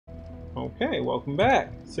Okay, welcome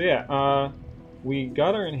back. So yeah, we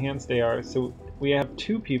got our enhanced AR, so we have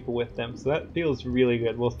 2 people with them, so that feels really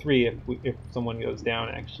good. Well, 3 if someone goes down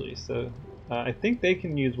actually. So I think they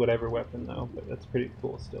can use whatever weapon though, but that's pretty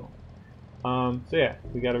cool still. So yeah,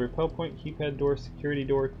 we got a repel point, keypad door, security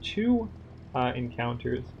door, 2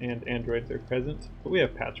 encounters, and androids are present, but we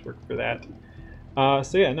have patchwork for that.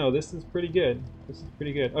 So yeah, no, this is pretty good. This is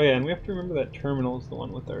pretty good. Oh yeah, and we have to remember that terminal is the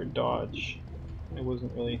one with our dodge. I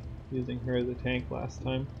wasn't really using her as a tank last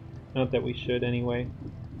time. Not that we should anyway.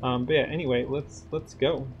 But yeah, anyway, let's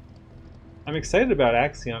go. I'm excited about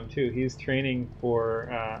Axiom too. He's training for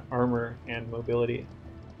armor and mobility.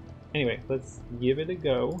 Anyway, let's give it a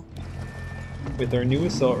go with our new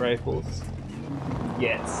assault rifles.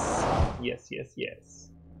 Yes. Yes, yes, yes.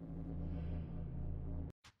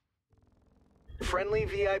 Friendly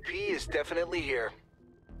VIP is definitely here.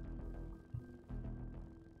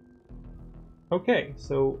 Okay,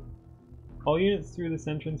 so all units through this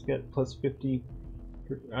entrance get plus 50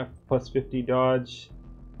 dodge,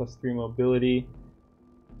 plus 3 mobility,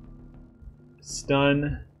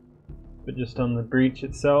 stun, but just on the breach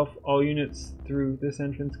itself. All units through this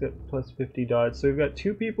entrance get plus 50 dodge. So we've got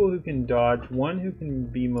 2 people who can dodge, 1 who can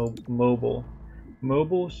be mobile.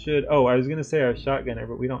 Mobile should... Oh, I was going to say our shotgunner,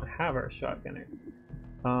 but we don't have our shotgunner.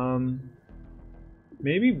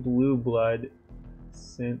 Maybe Blue Blood,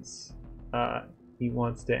 since he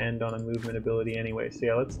wants to end on a movement ability anyway. So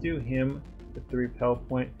yeah, let's do him with the repel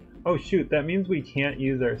point. Oh shoot, that means we can't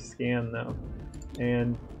use our scan though.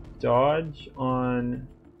 And dodge on...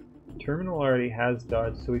 Terminal already has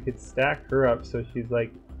dodge, so we could stack her up so she's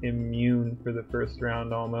like immune for the first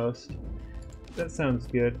round almost. That sounds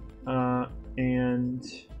good. And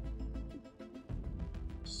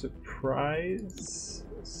surprise,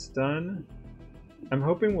 stun. I'm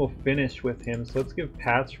hoping we'll finish with him, so let's give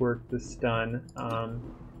Patchwork the stun,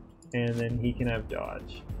 and then he can have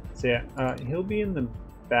dodge. So yeah, he'll be in the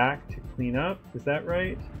back to clean up, is that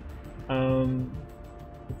right?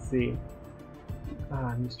 Let's see.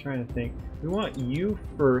 I'm just trying to think. We want you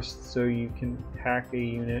first so you can hack a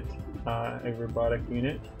unit, a robotic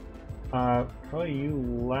unit. Probably you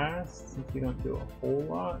last, since you don't do a whole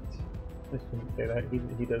lot. I shouldn't say that.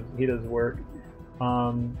 He does work.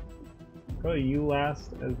 Probably you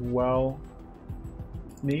last as well.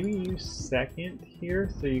 Maybe you second here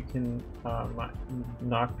so you can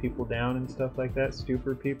knock people down and stuff like that.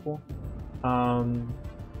 Stupor people.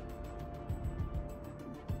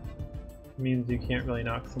 Means you can't really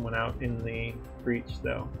knock someone out in the breach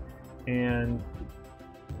though. And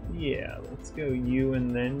yeah, let's go you and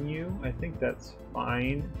then you. I think that's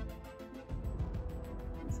fine.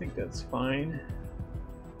 I think that's fine.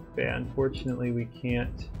 But yeah, unfortunately we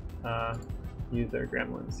can't use our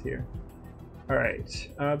gremlins here. Alright,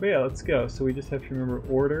 but yeah, let's go. So we just have to remember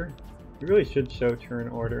order. We really should show turn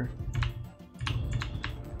order.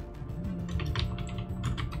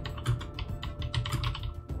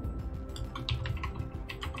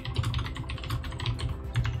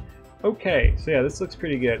 Okay, so yeah, this looks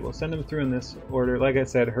pretty good. We'll send them through in this order. Like I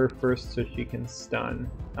said, her first so she can stun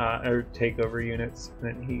or take over units.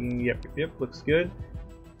 And then he, yep, looks good.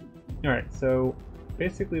 Alright, so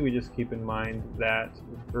basically we just keep in mind that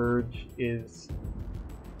Verge is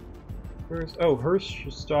first. Oh, her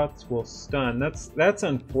shots will stun. That's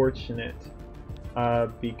unfortunate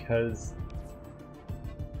because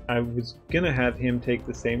I was gonna have him take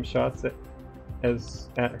the same shots as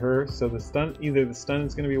at her, so the stun, either the stun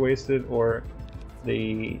is going to be wasted or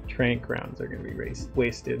the trank rounds are going to be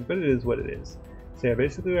wasted, but it is what it is. So yeah,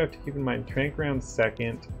 basically we have to keep in mind trank rounds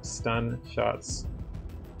second, stun shots.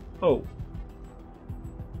 Oh,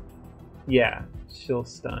 yeah, she'll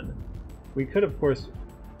stun. We could of course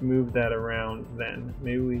move that around then.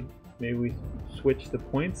 Maybe we switch the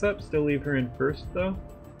points up, still leave her in first though.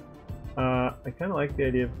 I kind of like the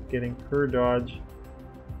idea of getting her dodge.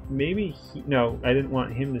 Maybe no, I didn't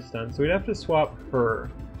want him to stun, so we'd have to swap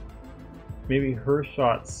her. Maybe her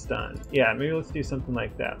shots stun. Yeah, maybe let's do something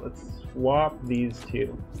like that. Let's swap these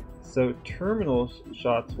two. So terminal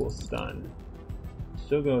shots will stun.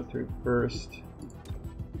 She'll go through first.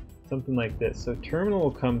 Something like this. So terminal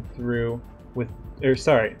will come through with, or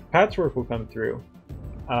sorry, Patchwork will come through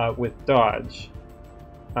with dodge.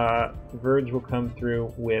 Verge will come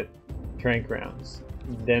through with trank rounds.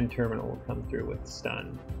 Then terminal will come through with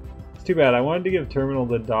stun. It's too bad. I wanted to give terminal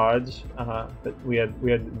the dodge, but we had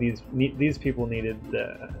these people needed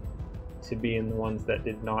to be in the ones that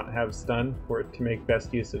did not have stun for it to make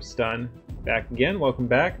best use of stun. Back again. Welcome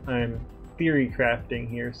back. I'm theory crafting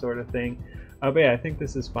here, sort of thing. But yeah, I think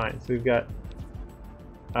this is fine. So we've got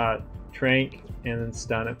trank and then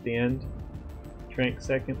stun at the end. Trank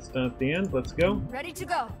second stun at the end. Let's go. Ready to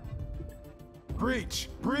go. Breach!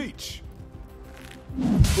 Breach!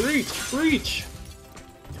 Breach! Breach!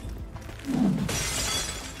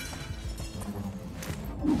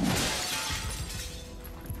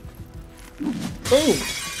 Boom!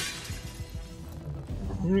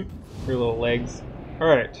 Your little legs.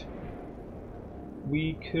 Alright.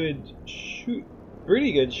 We could shoot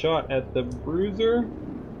pretty good shot at the Bruiser.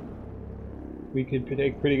 We could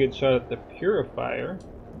take pretty good shot at the Purifier.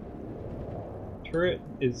 Turret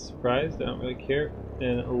is surprised, I don't really care.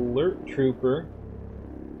 An Alert Trooper.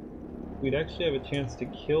 We'd actually have a chance to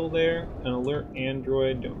kill there. An Alert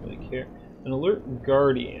Android, don't really care. An Alert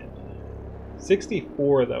Guardian.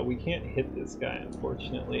 64 though, we can't hit this guy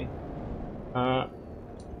unfortunately.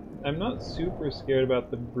 I'm not super scared about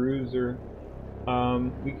the Bruiser.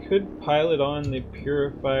 We could pilot on the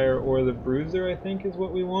Purifier or the Bruiser, I think is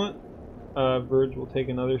what we want. Verge will take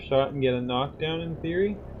another shot and get a knockdown in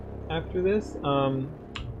theory after this.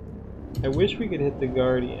 I wish we could hit the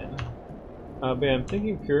Guardian. But yeah, I'm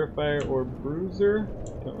thinking Purifier or Bruiser.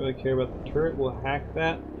 Don't really care about the turret, we'll hack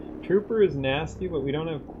that. Trooper is nasty, but we don't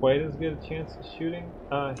have quite as good a chance of shooting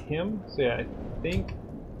him. So yeah, I think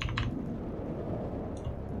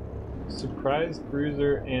Surprise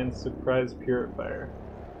Bruiser and Surprise Purifier.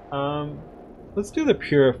 Let's do the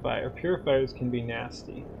Purifier. Purifiers can be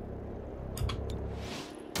nasty.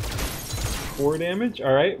 4 damage.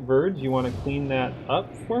 Alright, Verge, you want to clean that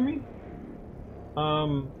up for me?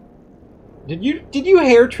 Did you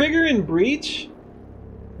hair trigger in Breach?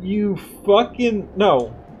 You fucking...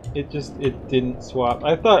 No. It didn't swap.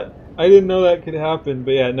 I didn't know that could happen,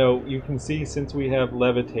 but yeah, no, you can see since we have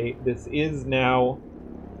Levitate, this is now...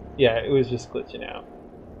 Yeah, it was just glitching out.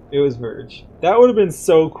 It was Verge. That would have been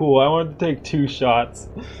so cool. I wanted to take 2 shots.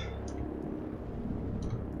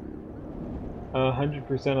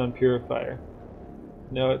 100% on Purifier.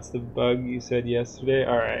 No, it's the bug you said yesterday.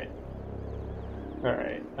 Alright.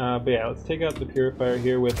 Alright. But yeah, let's take out the Purifier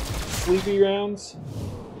here with Sleepy Rounds.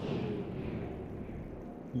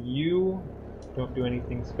 You don't do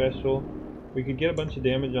anything special. We could get a bunch of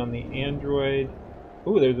damage on the Android.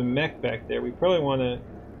 Ooh, there's a mech back there. We probably want to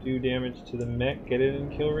do damage to the mech, get it in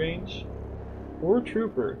kill range. Or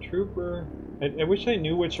Trooper. Trooper... I wish I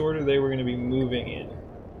knew which order they were going to be moving in.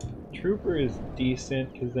 Trooper is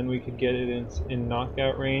decent, because then we could get it in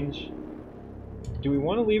knockout range. Do we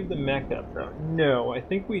want to leave the mech up though? No, I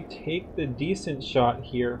think we take the decent shot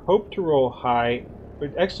here, hope to roll high,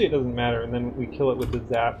 but actually it doesn't matter, and then we kill it with the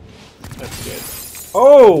zap. That's good.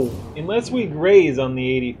 Oh! Unless we graze on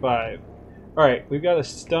the 85. Alright, we've got a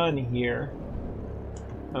stun here.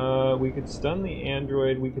 We could stun the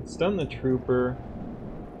Android, we could stun the Trooper.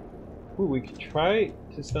 Ooh, we could try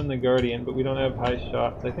to stun the Guardian, but we don't have high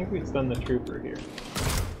shots. I think we stun the Trooper here.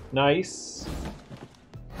 Nice.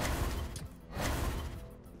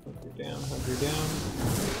 Hunker down, hunker down.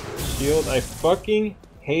 Shield. I fucking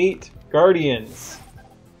hate Guardians.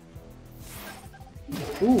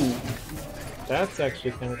 Ooh, that's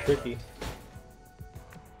actually kind of tricky.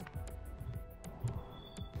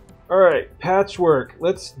 Alright, Patchwork,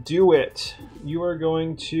 let's do it. You are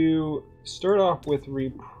going to start off with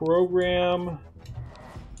reprogram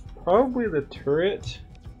probably the turret.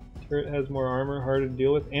 Turret has more armor, hard to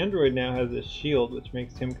deal with. Android now has a shield, which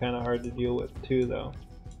makes him kind of hard to deal with too, though.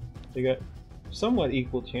 They got somewhat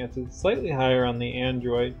equal chances, slightly higher on the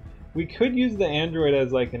Android. We could use the Android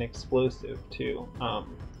as like an explosive too.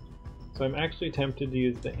 So I'm actually tempted to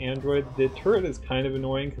use the Android. The turret is kind of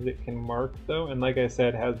annoying because it can mark though, and like I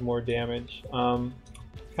said, has more damage. Kind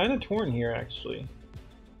of torn here actually.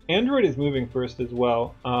 Android is moving first as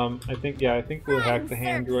well. I think we'll hack the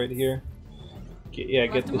Android here.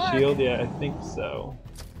 Get the shield. Yeah, I think so.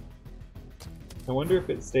 I wonder if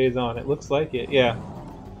it stays on. It looks like it. Yeah.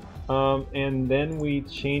 And then we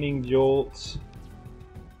chaining jolt.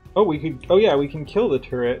 Oh, we could. Oh yeah, we can kill the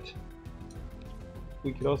turret.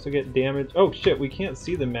 We could also get damage. Oh shit, we can't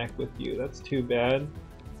see the mech with you. That's too bad.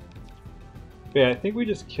 But yeah, I think we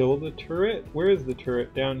just kill the turret. Where is the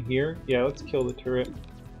turret? Down here? Yeah, let's kill the turret.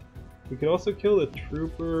 We could also kill the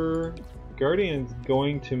Trooper. Guardian's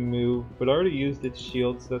going to move, but already used its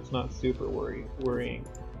shield, so that's not super worrying.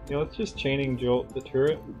 Yeah, let's just chaining jolt the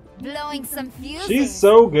turret. Blowing some fuses. She's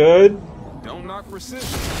so good! Don't knock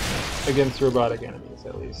precision. Against robotic enemies,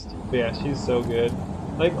 at least. But yeah, she's so good.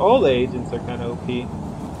 Like, all the agents are kind of OP.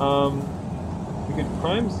 We could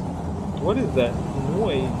prime... What is that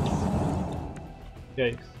noise?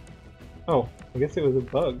 Yikes. Oh, I guess it was a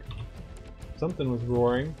bug. Something was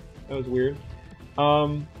roaring. That was weird.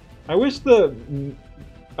 I wish the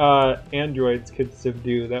androids could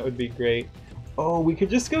subdue. That would be great. Oh, we could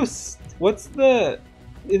just go... What's the...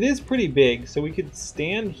 It is pretty big, so we could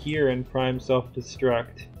stand here and prime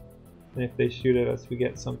self-destruct. And if they shoot at us, we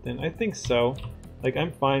get something. I think so. Like,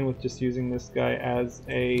 I'm fine with just using this guy as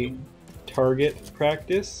a target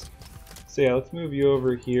practice. So yeah, let's move you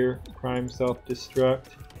over here. Prime self-destruct.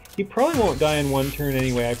 He probably won't die in one turn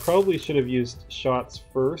anyway. I probably should have used shots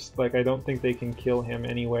first. Like, I don't think they can kill him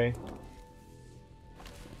anyway.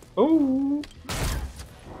 Oh!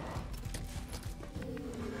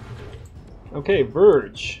 Okay,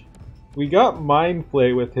 Verge. We got mind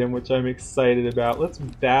play with him, which I'm excited about. Let's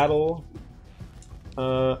battle.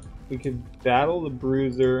 We could battle the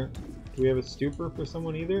Bruiser. Do we have a stupor for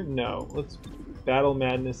someone either? No. Let's battle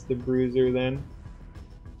Madness the Bruiser then.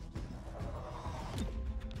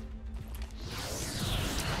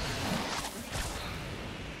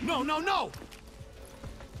 No, no, no!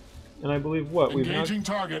 And I believe what? Engaging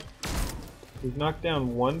target. We've knocked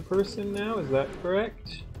down one person now, is that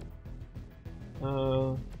correct?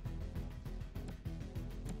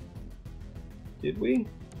 Did we?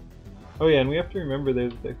 Oh yeah, and we have to remember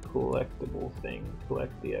there's the collectible thing.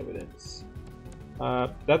 Collect the evidence.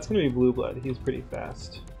 That's gonna be Blue Blood. He's pretty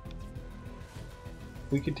fast.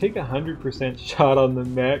 We could take 100% shot on the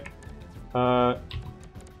mech. A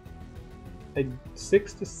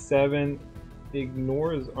 6 to 7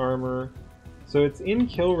 ignores armor. So it's in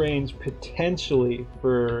kill range potentially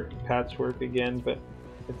for Patchwork again, but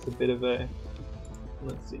it's a bit of a...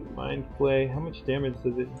 Let's see, mind play. How much damage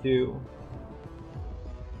does it do?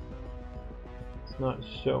 It's not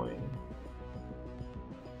showing.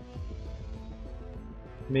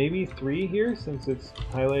 Maybe 3 here since it's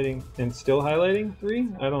highlighting and still highlighting 3?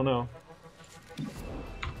 I don't know.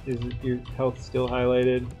 Is your health still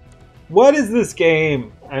highlighted? What is this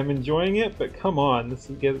game? I'm enjoying it, but come on, this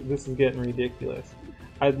is getting ridiculous.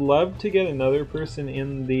 I'd love to get another person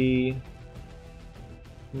in the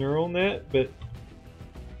neural net, but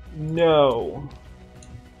no.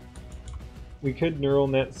 We could neural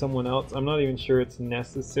net someone else. I'm not even sure it's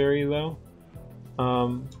necessary though.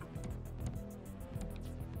 I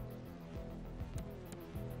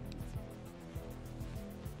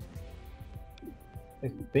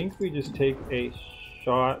think we just take a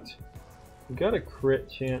shot. We got a crit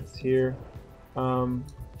chance here.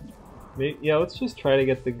 Yeah, let's just try to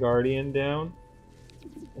get the Guardian down.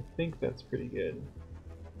 I think that's pretty good.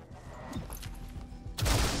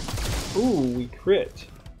 Ooh, we crit.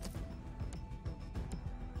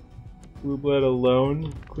 Blue Blood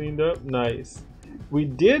alone cleaned up. Nice. We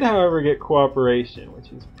did, however, get cooperation,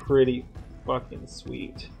 which is pretty fucking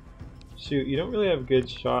sweet. Shoot, you don't really have good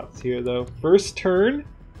shots here, though. First turn?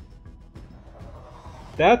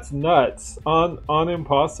 That's nuts. On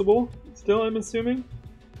impossible? Still, I'm assuming?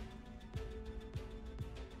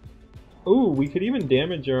 Ooh, we could even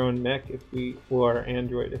damage our own mech if we... Well, our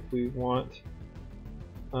android if we want.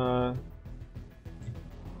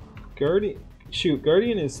 Guardian... Shoot,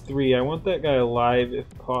 Guardian is 3. I want that guy alive if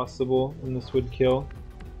possible, and this would kill.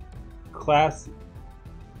 Classic?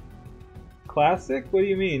 What do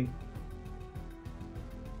you mean?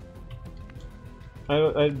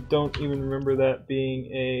 I don't even remember that being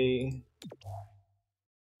a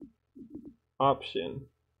option.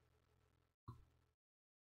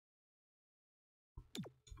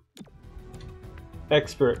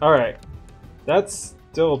 Expert. Alright. That's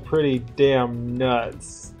still pretty damn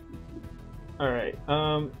nuts. Alright.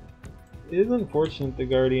 It is unfortunate the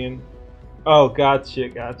Guardian... Oh, gotcha.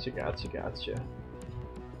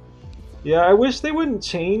 Yeah, I wish they wouldn't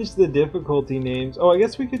change the difficulty names. Oh, I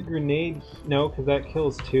guess we could grenade... No, because that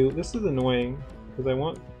kills 2. This is annoying, because I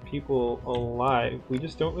want people alive. We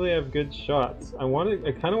just don't really have good shots. I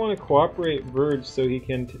kind of want to cooperate Verge so he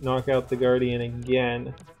can knock out the Guardian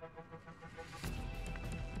again.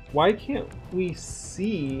 Why can't we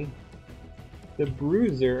see the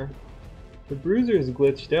Bruiser? The Bruiser is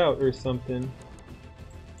glitched out or something.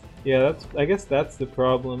 Yeah, I guess that's the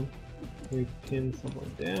problem. We pin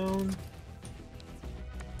someone down.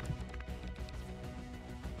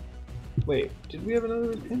 Wait, did we have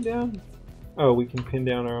another pin down? Oh, we can pin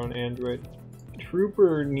down our own android.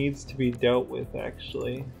 Trooper needs to be dealt with,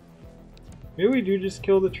 actually. Maybe we do just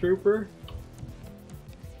kill the Trooper?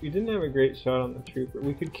 We didn't have a great shot on the Trooper.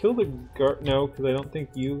 We could kill the guard. No, because I don't think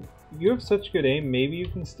you have such good aim. Maybe you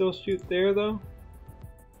can still shoot there, though?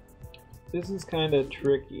 This is kind of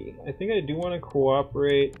tricky. I think I do want to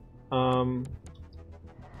cooperate.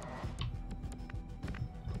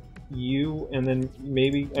 You, and then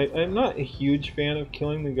maybe... I'm not a huge fan of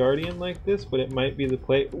killing the Guardian like this, but it might be the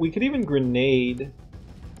play. We could even grenade...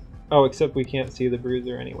 Oh, except we can't see the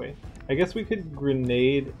Bruiser anyway. I guess we could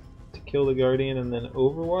grenade to kill the Guardian and then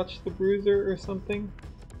overwatch the Bruiser or something,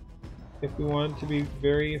 if we want to be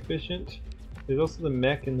very efficient. There's also the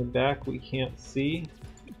mech in the back we can't see.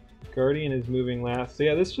 Guardian is moving last. So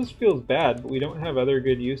yeah, this just feels bad, but we don't have other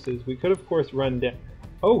good uses. We could of course run down.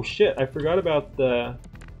 Oh shit, I forgot about the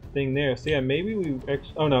thing there. So yeah, maybe we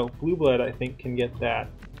actually, oh no, Blue Blood I think can get that.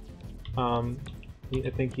 I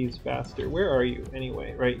think he's faster. Where are you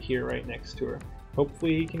anyway? Right here, right next to her.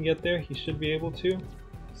 Hopefully he can get there. He should be able to.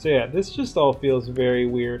 So yeah, this just all feels very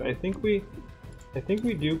weird. I think we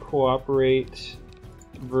do cooperate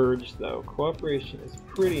Verge though. Cooperation is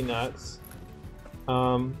pretty nuts.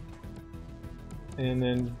 And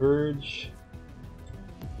then Verge.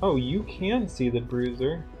 Oh, you can see the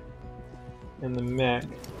Bruiser and the mech.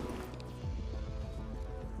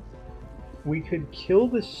 We could kill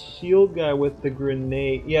the shield guy with the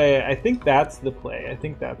grenade. Yeah, I think that's the play. I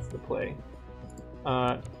think that's the play.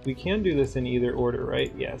 We can do this in either order,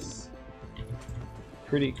 right? Yes.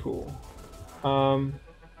 Pretty cool. I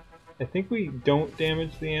think we don't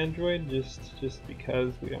damage the android just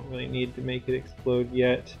because we don't really need to make it explode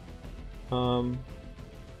yet.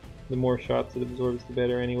 The more shots it absorbs, the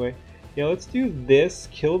better anyway. Yeah, let's do this.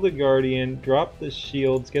 Kill the Guardian, drop the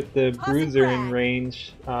shields, get the Bruiser in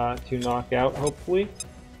range to knock out, hopefully.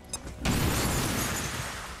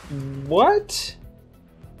 What?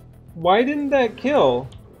 Why didn't that kill?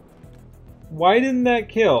 Why didn't that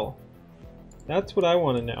kill? That's what I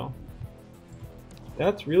want to know.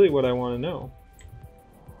 That's really what I want to know.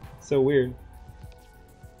 So weird.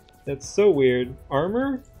 That's so weird.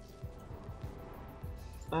 Armor?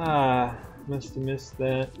 Ah, must have missed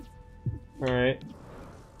that. Alright.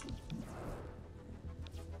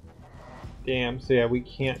 Damn, so yeah, we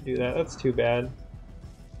can't do that. That's too bad.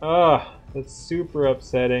 Ah, that's super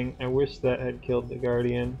upsetting. I wish that had killed the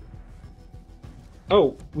Guardian.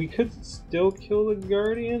 Oh, we could still kill the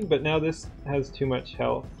Guardian, but now this has too much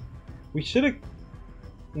health. We should have...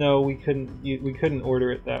 No, we couldn't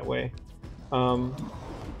order it that way. And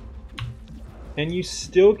you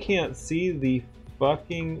still can't see the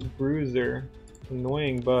fucking Bruiser.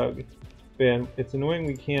 Annoying bug. Man, it's annoying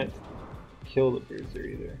we can't kill the Bruiser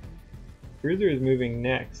either. Bruiser is moving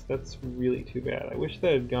next. That's really too bad. I wish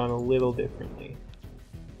that had gone a little differently.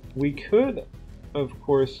 We could, of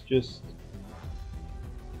course, just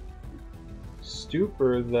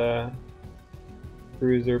stupor the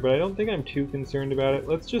Bruiser, but I don't think I'm too concerned about it.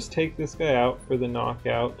 Let's just take this guy out for the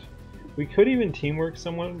knockout. We could even teamwork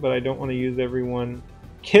someone, but I don't want to use everyone.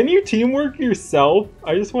 Can you teamwork yourself?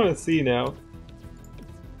 I just want to see now.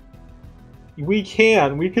 We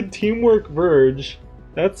can. We could teamwork Verge.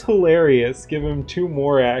 That's hilarious. Give him 2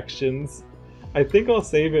 more actions. I think I'll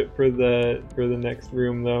save it for the next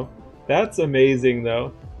room though. That's amazing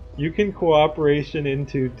though. You can cooperation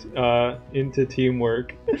into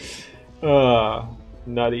teamwork.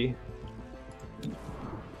 Nutty.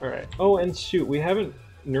 Alright. Oh, and shoot, we haven't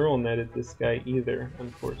neural netted this guy either,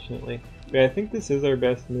 unfortunately. But I think this is our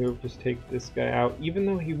best move, just take this guy out, even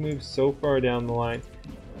though he moves so far down the line.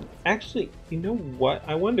 Actually, you know what?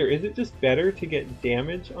 I wonder, is it just better to get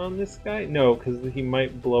damage on this guy? No, because he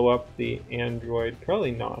might blow up the android.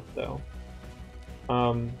 Probably not, though.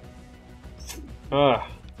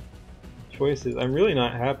 Choices. I'm really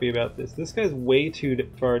not happy about this. This guy's way too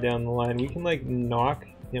far down the line. We can, like, knock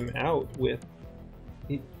him out with...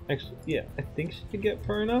 Actually, yeah, I think she could get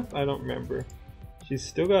far enough? I don't remember. She's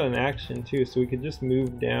still got an action, too, so we could just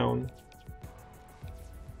move down.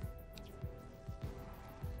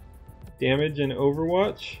 Damage and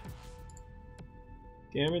Overwatch.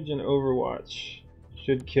 Damage and Overwatch.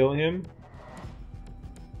 Should kill him.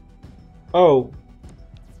 Oh.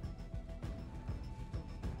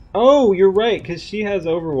 Oh, you're right, because she has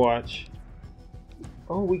Overwatch.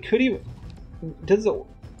 Oh, we could even... Does the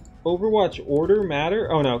Overwatch order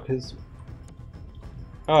matter? Oh no, because...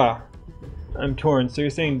 I'm torn. So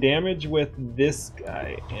you're saying damage with this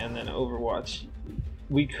guy, and then Overwatch.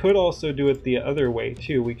 We could also do it the other way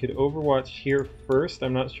too. We could Overwatch here first.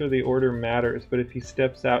 I'm not sure the order matters, but if he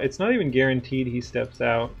steps out, it's not even guaranteed he steps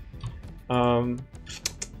out. Yeah,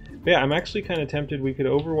 I'm actually kind of tempted we could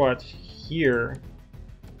Overwatch here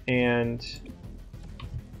and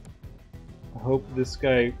hope this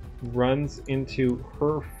guy runs into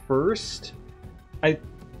her first. I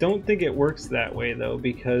don't think it works that way though,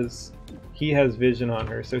 because he has vision on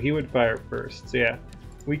her, so he would fire first. So yeah.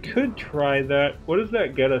 We could try that. What does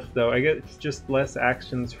that get us, though? I guess it's just less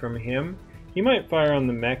actions from him. He might fire on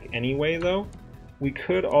the mech anyway, though. We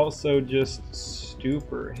could also just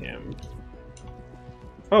stupor him.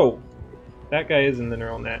 Oh! That guy is in the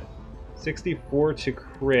neural net. 64 to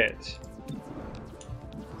crit.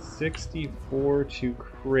 64 to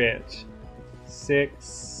crit.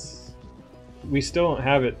 6. We still don't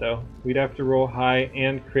have it though. We'd have to roll high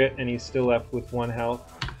and crit, and he's still left with 1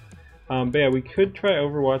 health. But yeah, we could try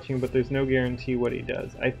overwatching, but there's no guarantee what he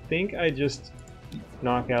does. I think I just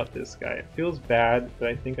knock out this guy. It feels bad, but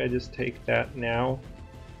I think I just take that now.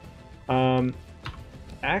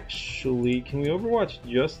 Actually, can we overwatch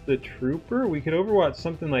just the trooper? We could overwatch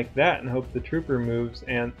something like that and hope the trooper moves,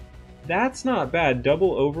 and that's not bad.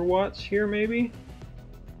 Double overwatch here, maybe?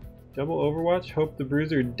 Double overwatch, hope the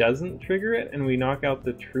bruiser doesn't trigger it, and we knock out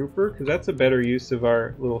the trooper, because that's a better use of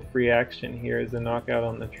our little free action here, is a knockout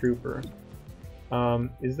on the trooper.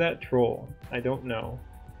 Is that troll? I don't know.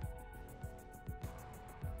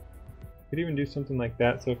 Could even do something like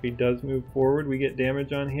that, so if he does move forward, we get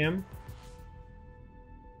damage on him.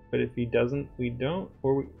 But if he doesn't, we don't.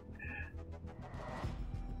 Or we...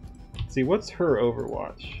 See, what's her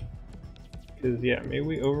overwatch? Because, yeah, maybe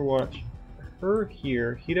we overwatch her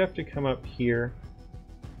here. He'd have to come up here.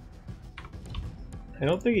 I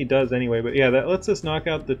don't think he does anyway, but yeah, that lets us knock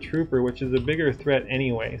out the trooper, which is a bigger threat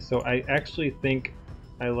anyway. So I actually think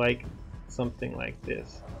I like something like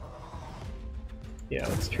this. Yeah,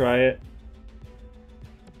 let's try it.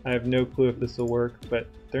 I have no clue if this will work, but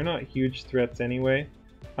they're not huge threats anyway.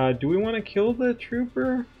 Do we want to kill the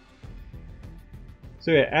trooper? So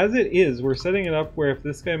yeah, as it is, we're setting it up where if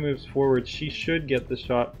this guy moves forward, she should get the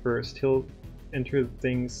shot first. He'll enter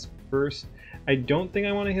things first. I don't think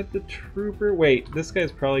I want to hit the trooper. Wait, this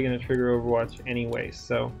guy's probably going to trigger Overwatch anyway,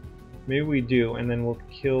 so maybe we do, and then we'll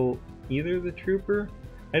kill either the trooper.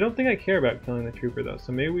 I don't think I care about killing the trooper though,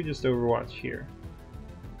 so maybe we just Overwatch here.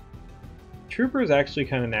 Trooper is actually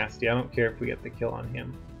kind of nasty. I don't care if we get the kill on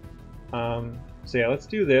him. So yeah, let's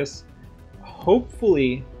do this.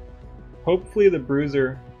 Hopefully the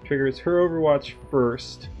bruiser triggers her Overwatch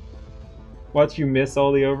first. Watch you miss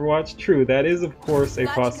all the Overwatch. True, that is of course a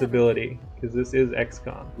possibility, because this is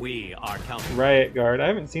XCOM. We are counting. Riot Guard. I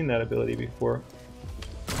haven't seen that ability before.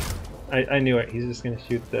 I knew it. He's just gonna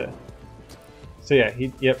shoot the... So yeah, he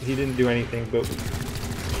didn't do anything, but...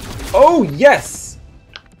 Oh, yes!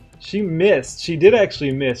 She missed. She did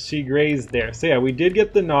actually miss. She grazed there. So yeah, we did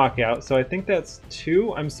get the knockout. So I think that's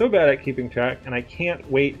 2. I'm so bad at keeping track, and I can't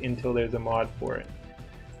wait until there's a mod for it.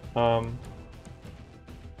 I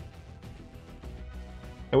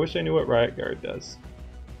wish I knew what Riot Guard does.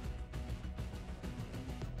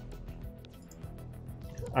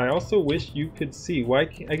 I also wish you could see. Why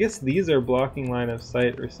can't... I guess these are blocking line of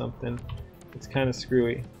sight or something. It's kind of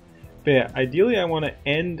screwy. But yeah, ideally I want to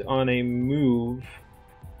end on a move.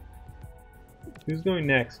 Who's going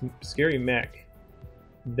next? Scary Mech.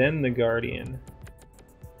 Then the Guardian.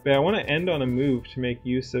 But I want to end on a move to make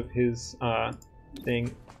use of his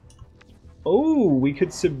thing. Oh, we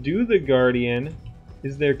could subdue the Guardian.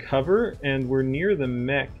 Is there cover? And we're near the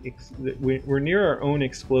mech. We're near our own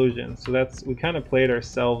explosion. So that's... we kind of played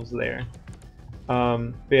ourselves there.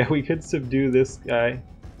 But yeah, we could subdue this guy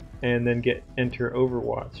and then enter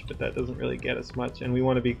Overwatch. But that doesn't really get us much. And we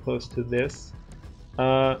want to be close to this.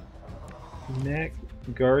 Mech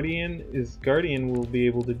Guardian will be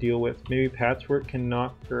able to deal with. Maybe Patchwork can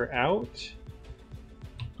knock her out.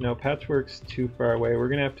 No, Patchwork's too far away. We're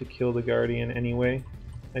gonna have to kill the Guardian anyway,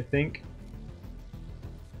 I think.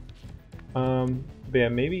 But yeah,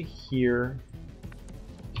 maybe here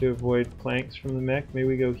to avoid planks from the mech. Maybe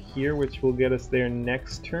we go here, which will get us there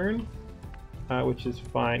next turn, which is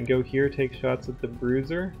fine. Go here, take shots at the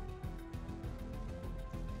bruiser.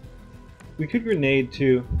 We could grenade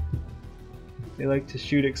too. They like to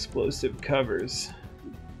shoot explosive covers.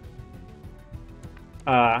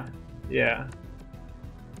 Yeah.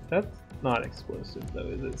 That's not explosive though,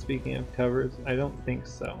 is it? Speaking of covers, I don't think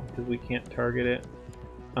so, because we can't target it.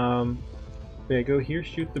 Yeah, go here,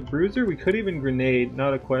 shoot the bruiser. We could even grenade,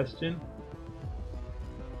 not a question.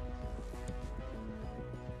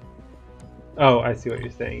 Oh, I see what you're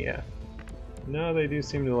saying, yeah. No, they do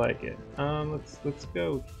seem to like it. Let's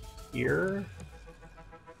go here.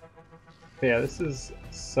 Yeah, this is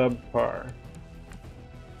subpar.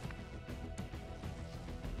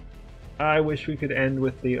 I wish we could end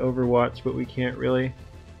with the Overwatch, but we can't really.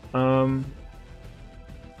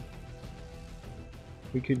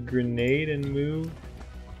 We could grenade and move.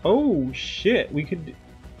 Oh shit, we could...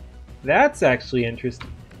 That's actually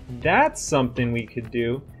interesting. That's something we could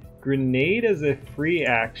do. Grenade as a free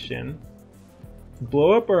action.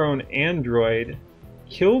 Blow up our own android.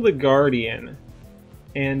 Kill the Guardian.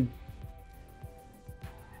 And...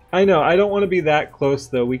 I know, I don't want to be that close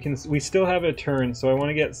though. We still have a turn, so I want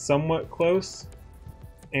to get somewhat close.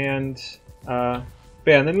 And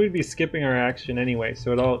But yeah, and then we'd be skipping our action anyway,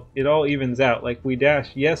 so it all evens out. Like we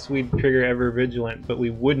dash, yes, we'd trigger Ever Vigilant, but we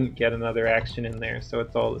wouldn't get another action in there, so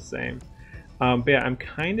it's all the same. But yeah, I'm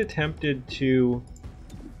kind of tempted to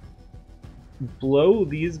blow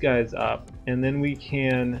these guys up, and then we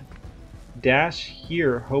can dash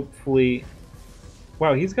here, hopefully.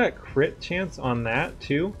 Wow, he's got crit chance on that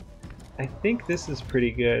too. I think this is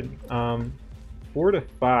pretty good. 4 to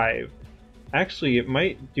 5. Actually, it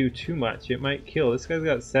might do too much. It might kill. This guy's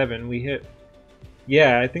got 7. We hit...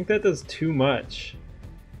 Yeah, I think that does too much.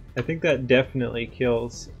 I think that definitely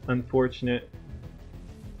kills. Unfortunate.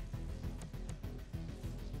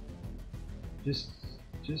 Just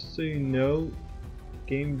so you know,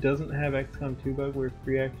 game doesn't have XCOM 2 bug where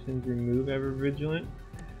free actions remove Ever Vigilant.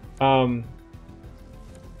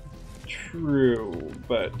 True,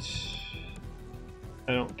 but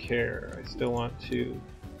I don't care. I still want to.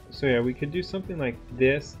 So yeah, we could do something like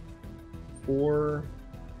this. 4.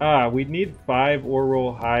 We'd need 5 or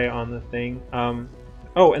roll high on the thing.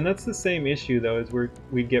 Oh, and that's the same issue though, is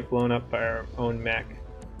we'd get blown up by our own mech.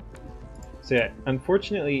 So yeah,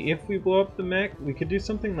 unfortunately, if we blow up the mech, we could do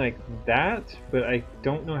something like that, but I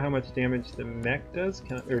don't know how much damage the mech does.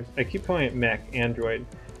 I keep calling it mech, android.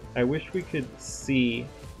 I wish we could see.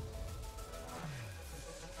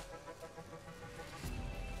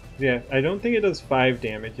 Yeah, I don't think it does 5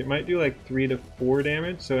 damage. It might do like 3 to 4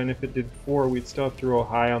 damage. So, and if it did 4, we'd still have to roll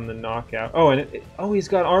high on the knockout. Oh, and oh, he's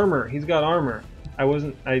got armor. He's got armor.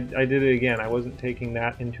 I did it again. I wasn't taking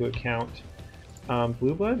that into account.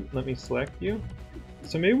 Blue blood, let me select you.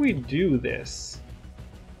 So maybe we do this.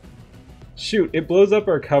 Shoot, it blows up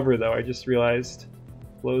our cover though. I just realized.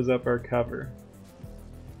 Blows up our cover.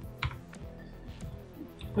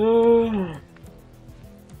 Oh.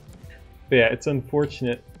 But yeah, it's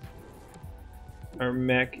unfortunate. Our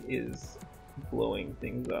mech is blowing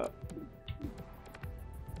things up.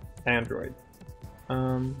 Android.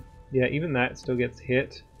 Yeah, even that still gets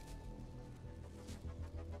hit.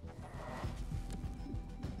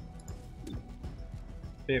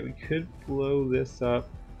 Yeah, we could blow this up.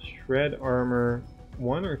 Shred armor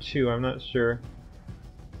 1 or 2, I'm not sure.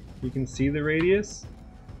 You can see the radius?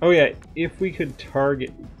 Oh yeah, if we could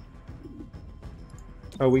target...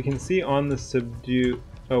 Oh, we can see on the subdue...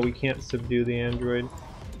 Oh, we can't subdue the android.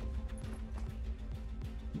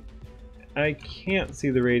 I can't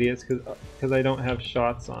see the radius because I don't have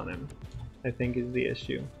shots on him, I think is the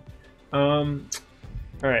issue.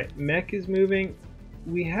 Alright, mech is moving.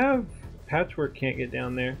 We have... Patchwork can't get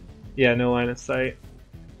down there. Yeah, no line of sight.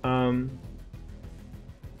 Android.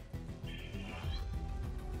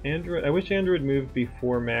 I wish Android moved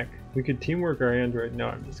before mech. We could teamwork our android. No,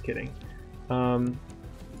 I'm just kidding.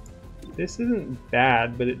 This isn't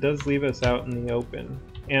bad, but it does leave us out in the open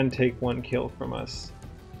and take 1 kill from us.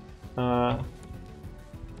 I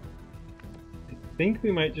think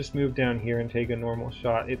we might just move down here and take a normal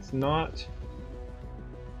shot. It's not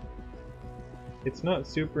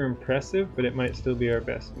super impressive, but it might still be our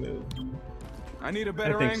best move. I need a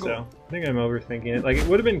better angle. So. I think I'm overthinking it. Like, it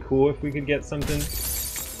would have been cool if we could get something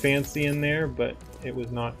fancy in there, but it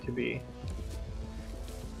was not to be.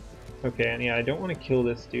 Okay, and yeah, I don't want to kill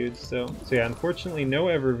this dude, so yeah, unfortunately no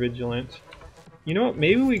Ever Vigilant. You know what,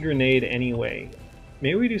 maybe we grenade anyway.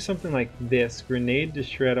 Maybe we do something like this. Grenade to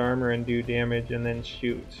shred armor and do damage and then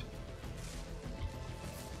shoot.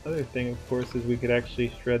 Other thing, of course, is we could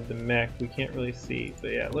actually shred the mech. We can't really see, but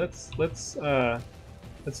yeah,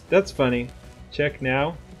 that's funny. Check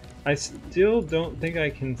now. I still don't think I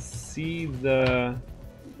can see the...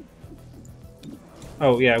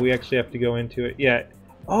 Oh yeah, we actually have to go into it. Yeah.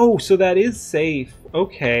 Oh, so that is safe.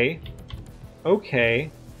 Okay. Okay.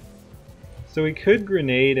 So we could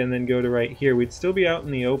grenade and then go to right here. We'd still be out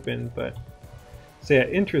in the open, but... So yeah,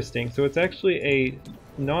 interesting. So it's actually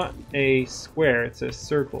not a square, it's a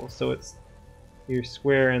circle. So it's your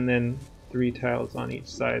square and then 3 tiles on each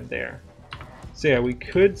side there. So yeah, we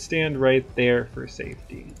could stand right there for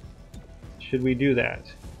safety. Should we do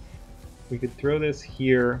that? We could throw this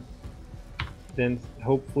here, then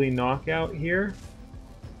hopefully knock out here.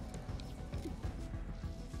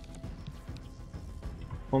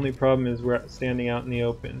 Only problem is we're standing out in the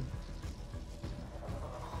open.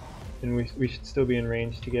 And we should still be in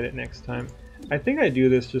range to get it next time. I think I do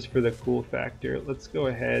this just for the cool factor. Let's go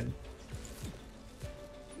ahead.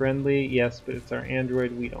 Friendly, yes, but it's our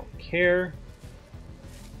android, we don't care.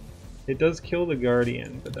 It does kill the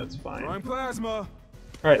Guardian, but that's fine. Plasma.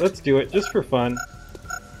 Alright, let's do it, just for fun.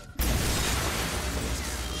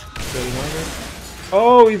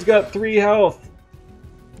 Oh, he's got 3 health!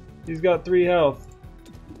 He's got 3 health.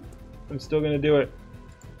 I'm still gonna do it.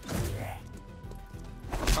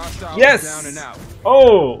 Hostiles Yes! down and out.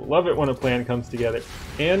 Oh, love it when a plan comes together.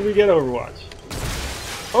 And we get Overwatch.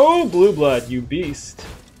 Oh, Blue Blood, you beast.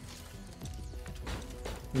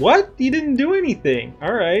 What? He didn't do anything.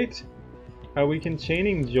 Alright. We can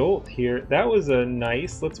Chaining Jolt here. That was a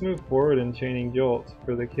nice. Let's move forward and Chaining Jolt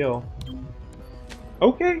for the kill.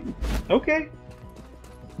 Okay. Okay.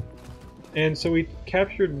 And so we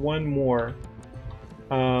captured one more.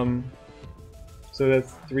 So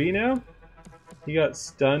that's 3 now? He got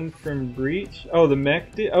stunned from Breach. Oh, the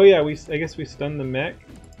mech did? Oh yeah, I guess we stunned the mech.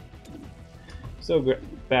 So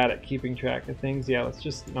bad at keeping track of things. Yeah, let's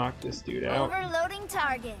just knock this dude out. Overloading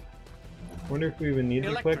target. Wonder if we even need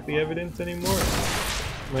to collect the evidence anymore.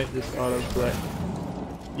 Might just auto-collect.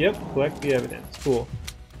 Yep, collect the evidence. Cool.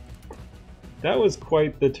 That was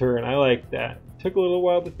quite the turn. I like that. Took a little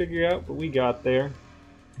while to figure out, but we got there.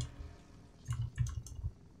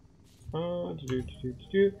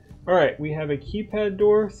 Alright, we have a keypad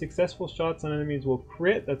door. Successful shots on enemies will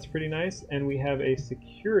crit. That's pretty nice. And we have a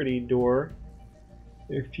security door.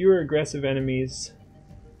 There are fewer aggressive enemies.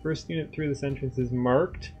 First unit through this entrance is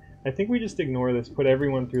marked. I think we just ignore this. Put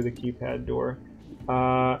everyone through the keypad door.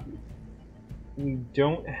 We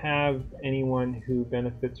don't have anyone who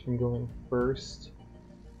benefits from going first.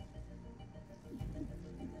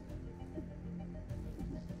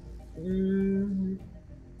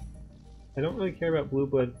 I don't really care about Blue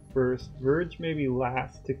Blood first. Verge maybe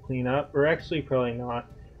last to clean up, or actually probably not.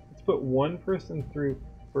 Let's put one person through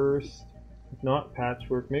first, if not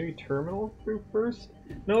Patchwork. Maybe Terminal through first?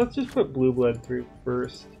 No, let's just put Blue Blood through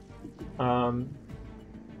first. Who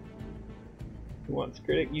wants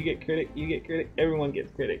critic? You get critic, you get critic, everyone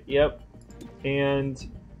gets critic. Yep. And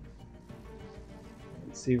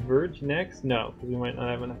let's see, Verge next? No, because we might not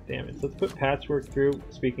have enough damage. Let's put Patchwork through.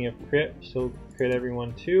 Speaking of crit, she'll crit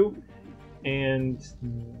everyone too. And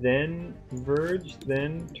then Verge,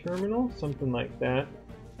 then Terminal, something like that.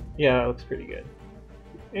 Yeah, that looks pretty good.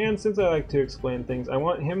 And since I like to explain things, I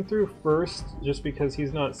want him through first just because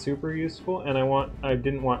he's not super useful, and I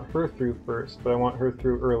didn't want her through first, but I want her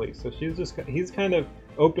through early. So he's kind of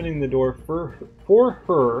opening the door for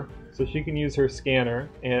her so she can use her scanner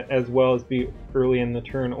as well as be early in the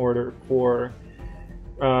turn order for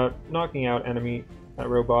knocking out enemy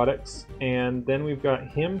robotics. And then we've got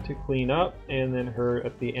him to clean up, and then her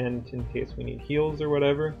at the end in case we need heals or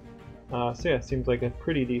whatever. So yeah, seems like a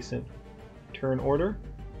pretty decent turn order.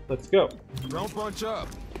 Let's go. Don't bunch up.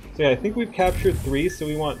 So yeah, I think we've captured 3, so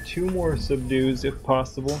we want 2 more subdues if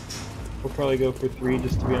possible. We'll probably go for 3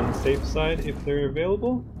 just to be on the safe side if they're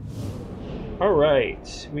available.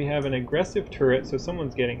 Alright, we have an aggressive turret, so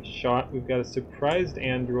someone's getting shot. We've got a surprised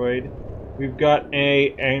android. We've got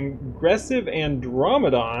an aggressive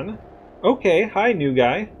Andromedon. Okay, hi new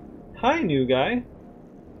guy. Hi new guy.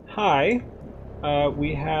 Hi.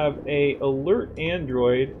 We have a alert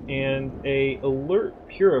android and a alert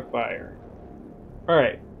purifier.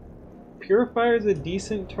 Alright. Purifier is a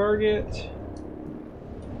decent target.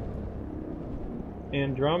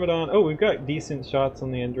 Andromedon. Oh, we've got decent shots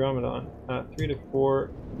on the Andromedon. 3 to 4.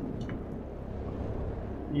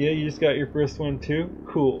 Yeah, you just got your first one too?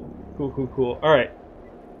 Cool. Cool. Alright.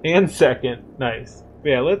 And second. Nice. But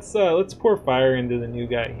yeah, let's pour fire into the new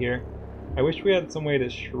guy here. I wish we had some way to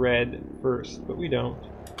shred first, but we don't.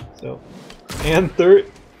 So, and third.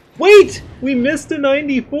 Wait! We missed a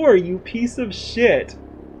 94, you piece of shit!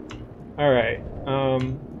 Alright,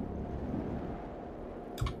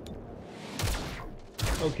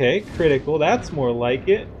 okay, critical, that's more like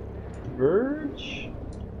it. Verge?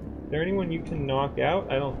 Is there anyone you can knock out?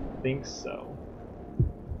 I don't think so.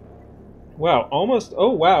 Wow, almost,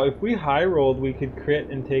 oh wow, if we high rolled we could crit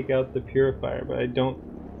and take out the purifier, but I don't.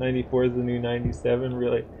 94 is the new 97,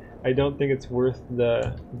 really. I don't think it's worth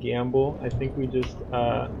the gamble. I think we just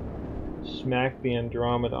smack the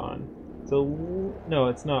Andromedon. So, no,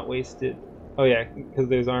 it's not wasted. Oh yeah, because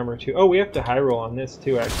there's armor too. Oh, we have to high roll on this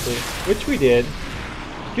too, actually. Which we did.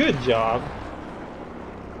 Good job.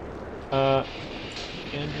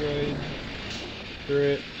 Android,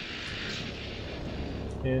 turret,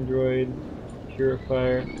 android,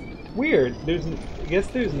 purifier. Weird. I guess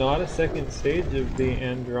there's not a second stage of the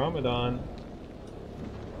Andromedon.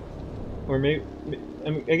 Or maybe,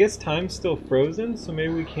 I guess time's still frozen, so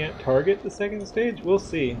maybe we can't target the second stage? We'll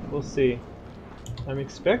see. We'll see. I'm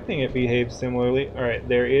expecting it behaves similarly. Alright,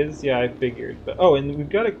 there is, yeah, I figured. But oh, and we've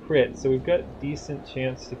got a crit, so we've got decent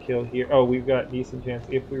chance to kill here. Oh, we've got decent chance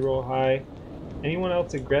if we roll high. Anyone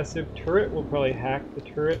else aggressive? Turret will probably hack the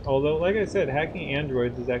turret, although like I said, hacking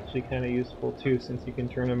androids is actually kind of useful too, since you can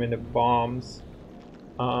turn them into bombs.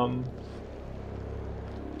 So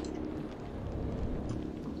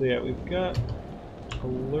yeah, we've got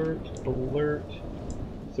Alert, alert.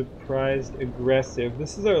 Surprised, aggressive.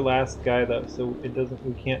 This is our last guy though, so it doesn't.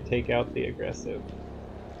 We can't take out the aggressive.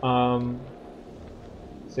 So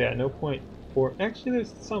yeah, no point for. Actually,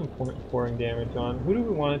 there's some point pouring damage on. Who do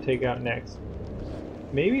we want to take out next?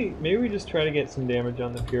 Maybe we just try to get some damage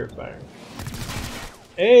on the purifier.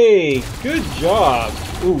 Hey, good job.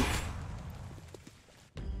 Oof.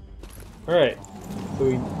 All right, so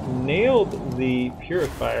we nailed the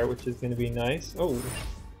purifier, which is going to be nice. Oh.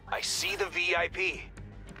 I see the VIP.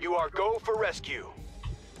 You are go for rescue.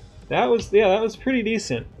 That was pretty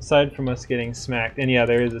decent, aside from us getting smacked. And yeah,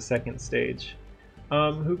 there is a second stage.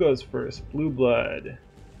 Who goes first? Blue blood.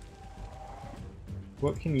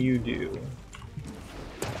 What can you do?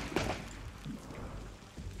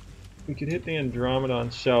 We could hit the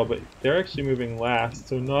Andromedon shell, but they're actually moving last,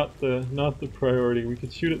 so not the priority. We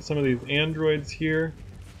could shoot at some of these androids here.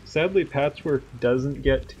 Sadly, Patchwork doesn't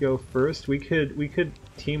get to go first. We could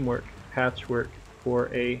teamwork Patchwork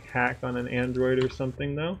for a hack on an android or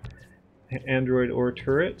something though. Android or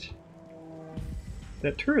turret.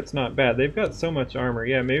 That turret's not bad. They've got so much armor.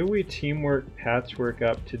 Yeah, maybe we teamwork Patchwork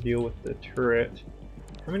up to deal with the turret.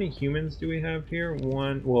 How many humans do we have here?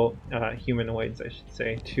 One, well, humanoids I should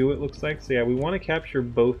say. Two it looks like. So yeah, we want to capture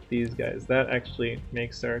both these guys. That actually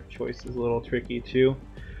makes our choices a little tricky too.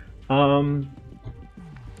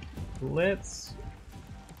 Let's...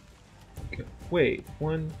 Wait,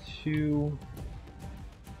 1, 2...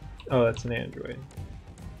 Oh, that's an android.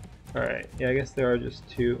 Alright, yeah, I guess there are just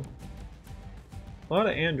two. A lot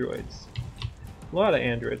of androids. A lot of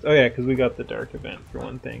androids. Oh yeah, because we got the dark event for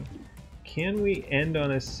one thing. Can we end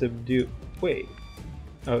on a subdue? Wait.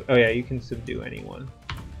 Oh yeah, you can subdue anyone.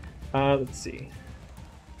 Let's see.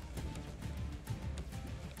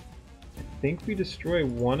 I think we destroy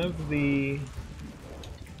one of the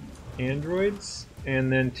androids and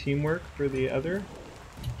then teamwork for the other.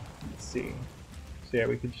 Let's see. So yeah,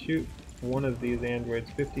 we could shoot one of these androids.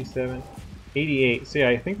 57, 88. So yeah,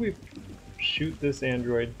 I think we shoot this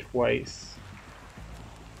android twice.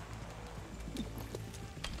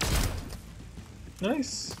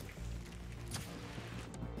 Nice.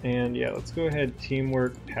 And yeah, let's go ahead,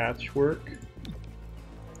 teamwork, Patchwork.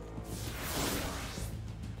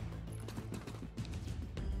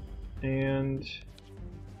 And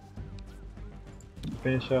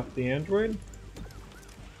finish off the android.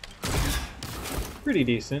 Pretty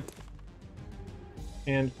decent.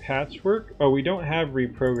 And Patchwork. Oh, we don't have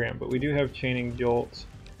reprogram, but we do have chaining jolt.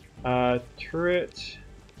 Turret.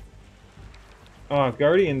 Oh,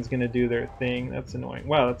 Guardian's gonna do their thing. That's annoying.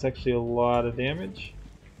 Wow, that's actually a lot of damage.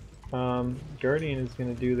 Guardian is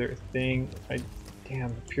gonna do their thing.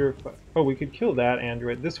 Damn, Purify. Oh, we could kill that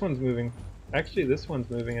android. This one's moving. Actually, this one's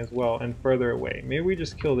moving as well and further away. Maybe we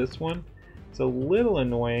just kill this one. It's a little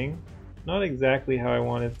annoying. Not exactly how I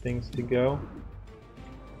wanted things to go.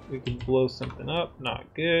 We could blow something up. Not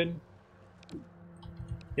good.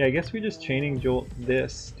 Yeah, I guess we just chaining jolt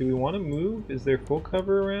this. Do we want to move? Is there full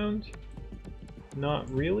cover around? Not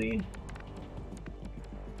really.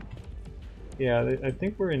 Yeah, I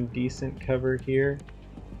think we're in decent cover here.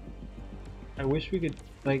 I wish we could,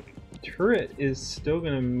 like, turret is still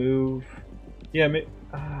gonna move. Yeah,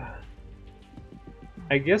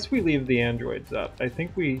 I guess we leave the androids up. I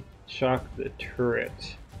think we shock the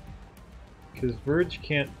turret. Because Verge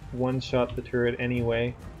can't one-shot the turret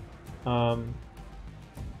anyway.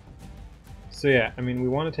 So yeah, I mean, we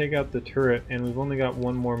want to take out the turret, and we've only got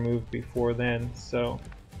one more move before then, so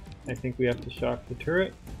I think we have to shock the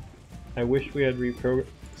turret. I wish we had reprogrammed.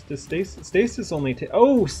 Stasis only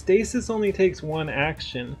Stasis only takes one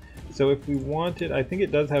action. So if we wanted, I think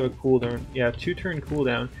it does have a cooldown. Yeah, 2-turn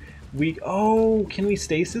cooldown. Can we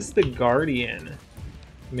stasis the Guardian?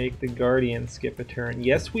 Make the Guardian skip a turn.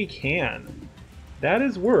 Yes, we can. That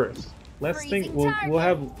is worse. Let's think.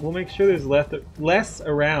 We'll make sure there's less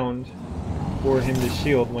around for him to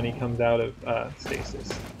shield when he comes out of stasis.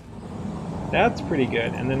 That's pretty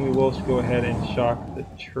good. And then we will go ahead and shock the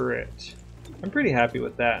turret. I'm pretty happy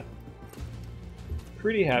with that.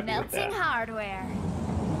 Pretty happy with that. Melting hardware.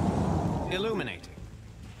 Illuminating.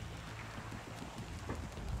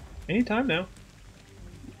 Anytime now.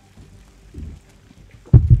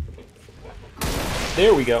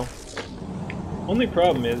 There we go. Only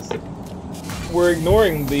problem is we're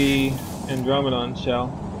ignoring the Andromedon shell.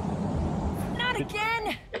 Not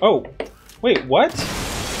again! Oh, wait, what?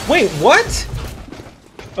 Wait, what?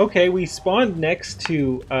 Okay, we spawned next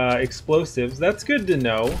to explosives. That's good to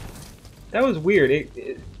know. That was weird.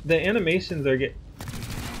 The animations are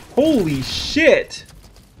Holy shit!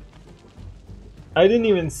 I didn't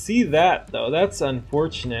even see that though. That's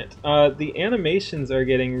unfortunate. The animations are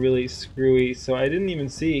getting really screwy, so I didn't even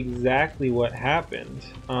see exactly what happened.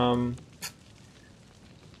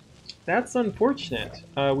 That's unfortunate.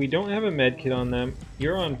 We don't have a med kit on them.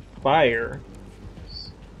 You're on fire.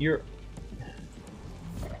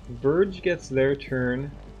 Verge gets their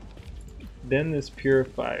turn. Then this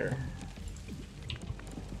purifier.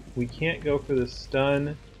 We can't go for the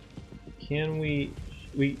stun. Can we?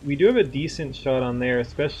 We do have a decent shot on there,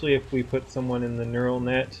 especially if we put someone in the neural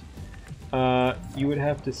net. You would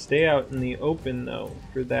have to stay out in the open though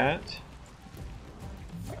for that.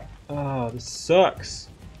 Oh, this sucks.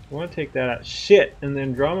 I want to take that out. Shit! And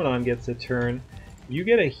then Andromedon gets a turn. You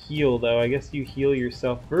get a heal though. I guess you heal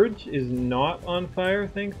yourself. Verge is not on fire,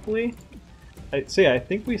 thankfully. So yeah, I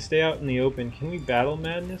think we stay out in the open. Can we Battle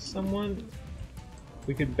Madness someone?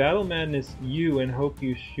 We could Battle Madness you and hope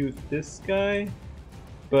you shoot this guy,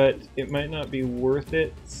 but it might not be worth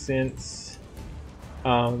it since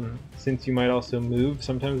you might also move.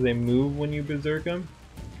 Sometimes they move when you berserk them.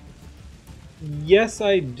 Yes,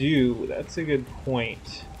 I do. That's a good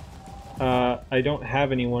point. I don't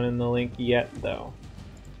have anyone in the link yet, though.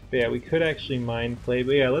 But yeah, we could actually mind play.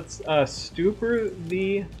 But yeah, let's stupor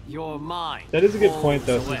the... Your mind. That is a good point,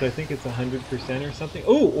 though, since I think it's 100% or something.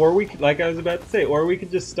 Oh, or we could, like I was about to say, or we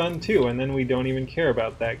could just stun too, and then we don't even care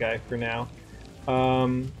about that guy for now.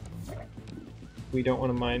 We don't want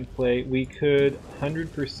to mind play. We could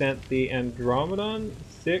 100% the Andromedon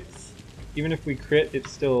 6. Even if we crit,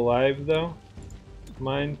 it's still alive, though.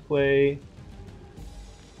 Mind play.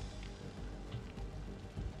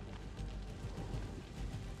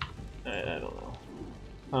 I don't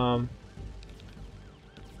know.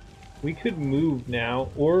 We could move now,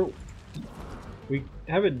 or we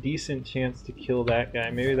have a decent chance to kill that guy.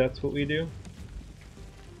 Maybe that's what we do.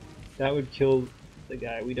 That would kill the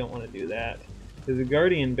guy. We don't want to do that. There's a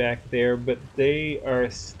Guardian back there, but they are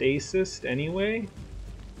stasis anyway,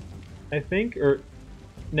 I think, or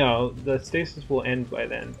no, the stasis will end by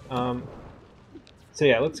then. So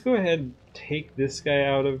yeah, let's go ahead and take this guy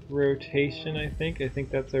out of rotation, I think. I think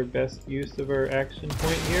that's our best use of our action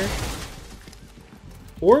point here.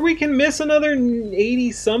 Or we can miss another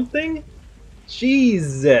 80-something?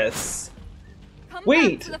 Jesus! Come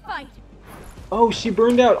Wait! back to the fight. Oh, she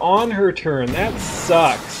burned out on her turn. That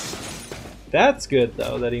sucks. That's good,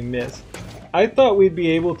 though, that he missed. I thought we'd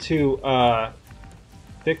be able to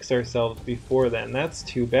fix ourselves before then. That's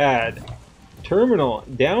too bad. Terminal,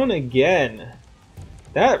 down again.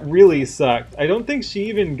 That really sucked. I don't think she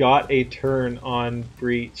even got a turn on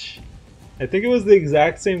Breach. I think it was the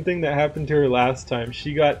exact same thing that happened to her last time.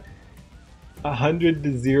 She got 100 to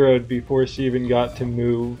 0'd before she even got to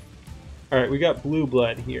move. Alright, we got blue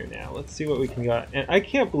blood here now. Let's see what we can got. And I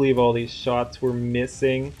can't believe all these shots were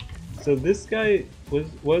missing. So this guy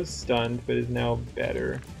was stunned, but is now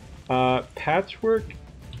better. Patchwork,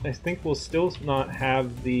 I think will still not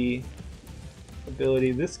have the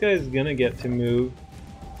ability. This guy's gonna get to move.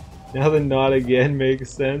 Now the not again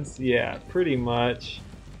makes sense. Yeah, pretty much.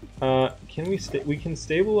 Can we can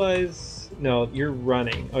stabilize? No, you're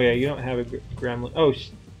running. Oh yeah, you don't have a gremlin. Oh,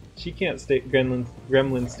 she can't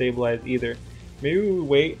gremlin stabilize either. Maybe we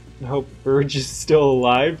wait and hope Verge is still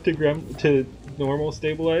alive to normal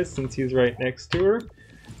stabilize since he's right next to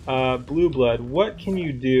her. Blue blood, what can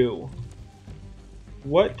you do?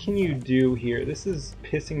 What can you do here? This is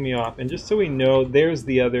pissing me off. And just so we know, there's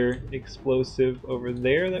the other explosive over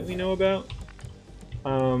there that we know about.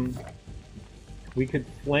 We could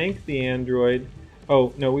flank the android.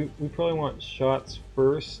 Oh, no, we probably want shots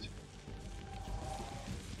first.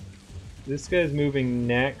 This guy's moving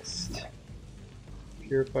next.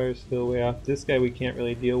 Purifier's still way off. This guy we can't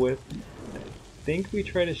really deal with. I think we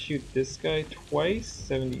try to shoot this guy twice.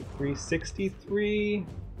 73, 63,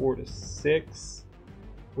 4 to 6.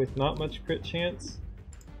 With not much crit chance.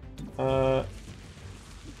 3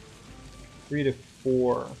 to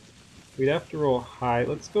 4. We'd have to roll high.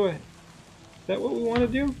 Let's go ahead. Is that what we want to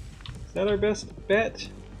do? Is that our best bet?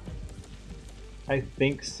 I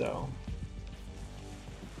think so.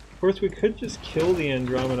 Of course, we could just kill the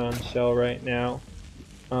Andromedon shell right now.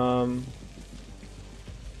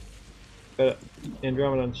 But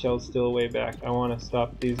Andromedon shell's still way back. I want to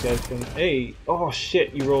stop these guys from... Hey! Oh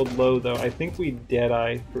shit, you rolled low though. I think we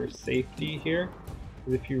Deadeye for safety here.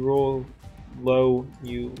 Because if you roll low,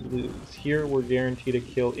 you lose. Here, we're guaranteed a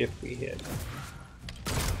kill if we hit.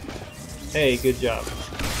 Hey, good job.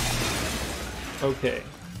 Okay.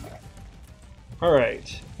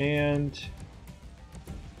 Alright, and...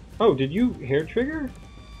 Oh, did you hair trigger?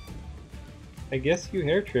 I guess you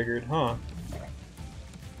hair triggered, huh?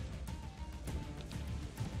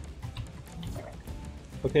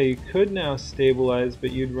 Okay, you could now stabilize,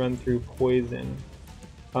 but you'd run through poison.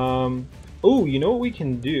 Oh, you know what we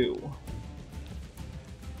can do?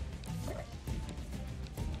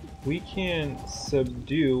 We can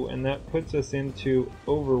subdue, and that puts us into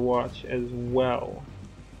Overwatch as well.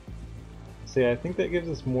 So yeah, I think that gives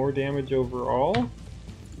us more damage overall.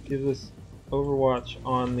 Gives us Overwatch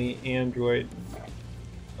on the android.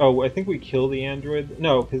 Oh, I think we kill the android.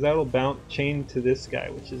 No, because that'll bounce chain to this guy,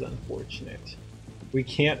 which is unfortunate. We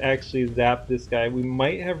can't actually zap this guy. We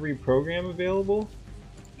might have reprogram available.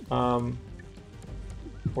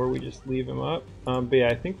 Or we just leave him up. But yeah,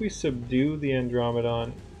 I think we subdue the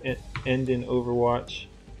Andromedon and end in Overwatch.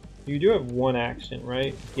 You do have one action,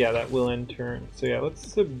 right? Yeah, that will end turn. So yeah,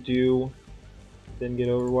 let's subdue, then get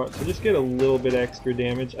Overwatch. So just get a little bit extra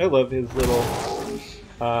damage. I love his little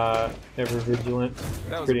ever vigilant.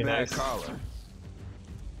 It's pretty nice.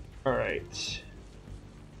 Alright.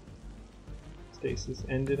 Stasis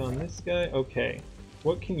ended on this guy. Okay.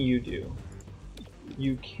 What can you do?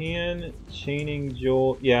 You can chaining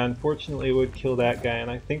jolt. Yeah, unfortunately it would kill that guy, and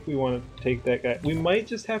I think we want to take that guy. We might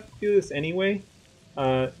just have to do this anyway.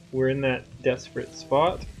 We're in that desperate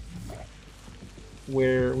spot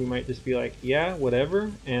where we might just be like, yeah, whatever,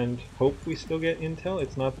 and hope we still get intel.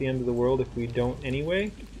 It's not the end of the world if we don't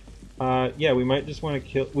anyway. Yeah, we might just want to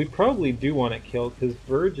kill. We probably do want to kill because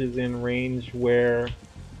Verge is in range where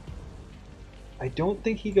I don't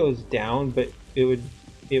think he goes down, but it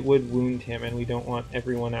would wound him, and we don't want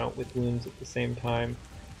everyone out with wounds at the same time.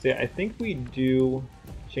 So yeah, I think we do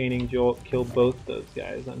chaining jolt, kill both those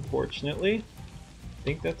guys, unfortunately. I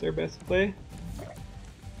think that's our best play.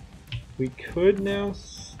 We could now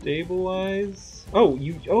stabilize. Oh,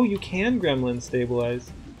 you can gremlin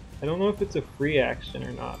stabilize. I don't know if it's a free action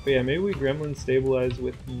or not, but yeah, maybe we gremlin stabilize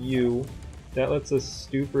with you. That lets us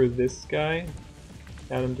stupor this guy,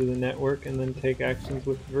 add him to the network, and then take actions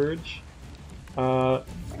with Verge.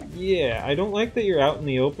 Yeah, I don't like that you're out in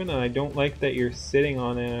the open, and I don't like that you're sitting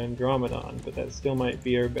on an Andromedon, but that still might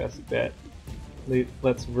be our best bet.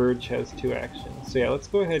 Let's Verge has 2 actions. So yeah, let's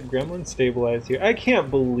go ahead, Gremlin stabilize here. I can't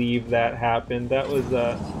believe that happened. That was,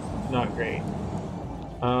 not great.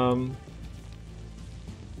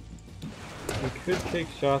 We could take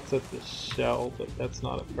shots at the shell, but that's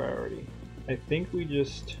not a priority. I think we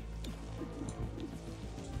just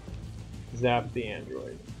zap the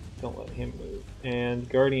android. Don't let him move. And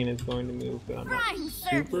Guardian is going to move, but I'm not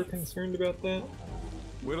super concerned about that.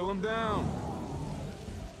 Whittle him down.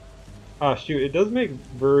 Ah, shoot, it does make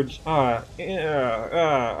Verge... Gremlin,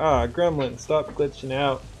 stop glitching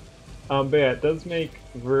out. But yeah, it does make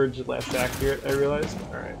Verge less accurate, I realized.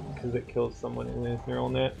 Alright, because it kills someone in his neural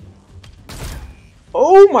net.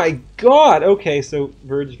 Oh my god! Okay, so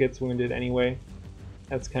Verge gets wounded anyway.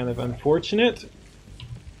 That's kind of unfortunate.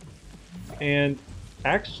 And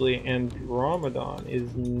actually, Andromedon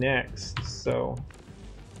is next, so...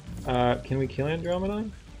 can we kill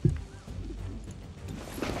Andromedon?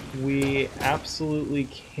 We absolutely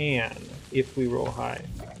can, if we roll high.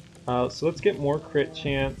 So let's get more crit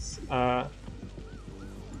chance. Let's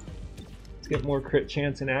get more crit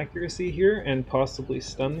chance and accuracy here, and possibly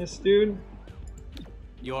stun this dude.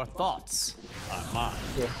 Your thoughts are mine.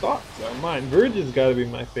 Your thoughts are mine. Verge has got to be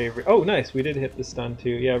my favorite. Oh, nice. We did hit the stun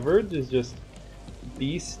too. Yeah, Verge is just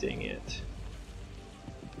beasting it.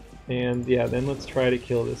 And yeah, then let's try to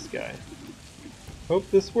kill this guy.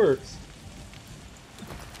 Hope this works.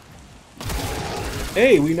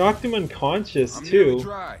 Hey, we knocked him unconscious too.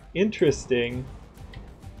 Interesting.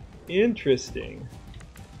 Interesting.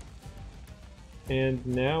 And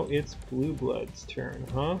now it's Blue Blood's turn,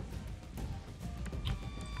 huh?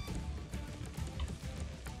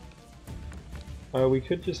 We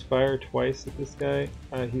could just fire twice at this guy.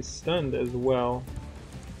 He's stunned as well.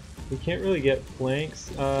 We can't really get flanks.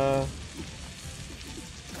 Let's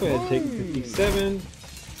go ahead and take 57.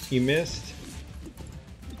 He missed.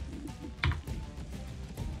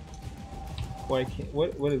 Why can't...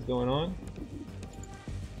 What is going on?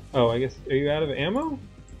 Oh, I guess... Are you out of ammo?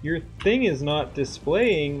 Your thing is not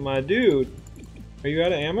displaying, my dude. Are you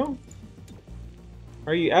out of ammo?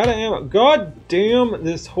 Are you out of ammo? God damn,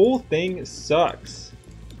 this whole thing sucks.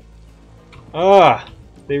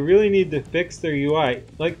 They really need to fix their UI.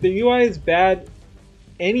 Like, the UI is bad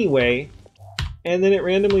anyway, and then it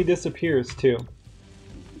randomly disappears too.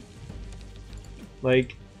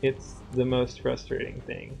 Like, it's the most frustrating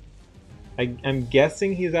thing. I'm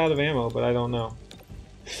guessing he's out of ammo, but I don't know.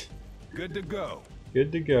 Good to go.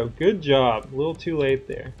 Good to go. Good job. A little too late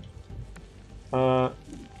there.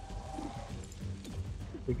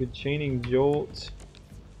 We could chaining jolt.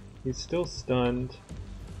 He's still stunned.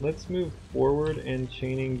 Let's move forward and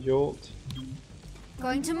chaining jolt.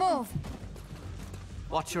 Going to move.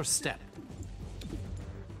 Watch your step.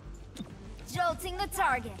 Jolting the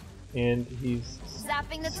target. And he's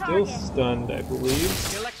Zapping the still target. stunned, I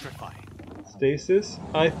believe. Electrify. Stasis?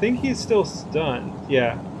 I think he's still stunned.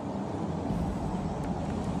 Yeah.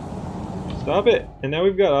 Stop it! And now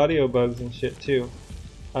we've got audio bugs and shit too.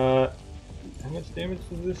 How much damage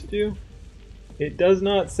does this do? It does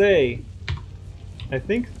not say. I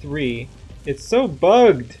think 3. It's so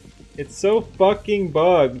bugged! It's so fucking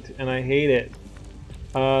bugged, and I hate it.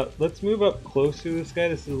 Let's move up closer to this guy.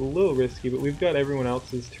 This is a little risky, but we've got everyone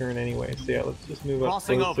else's turn anyway. So yeah, let's just move up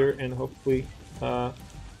Crossing closer over. and hopefully,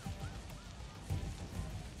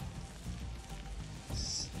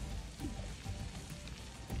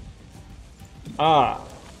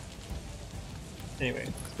 Anyway,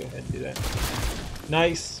 let's go ahead and do that.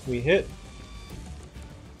 Nice, we hit.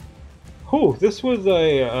 Whew, this was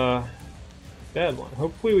a bad one.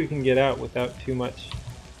 Hopefully we can get out without too much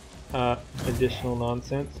additional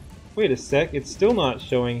nonsense. Wait a sec, it's still not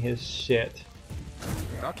showing his shit.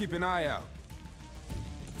 I'll keep an eye out.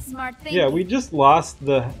 Smart thinking. Yeah, we just lost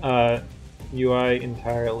the UI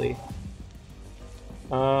entirely.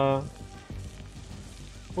 We'll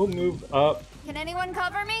move up. Can anyone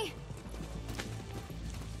cover me?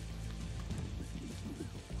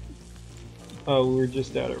 Oh, we were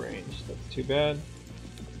just out of range. That's too bad.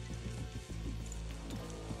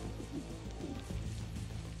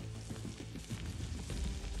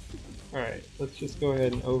 Alright, let's just go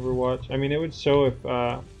ahead and overwatch. I mean, it would show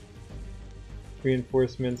if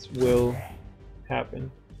reinforcements will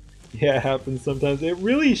happen. Yeah, it happens sometimes. It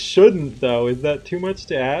really shouldn't, though. Is that too much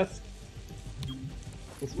to ask?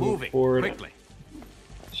 Let's move Moving forward. quickly.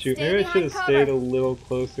 Shoot, Stay maybe I should behind have stayed cover. a little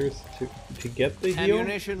closer to get the heal.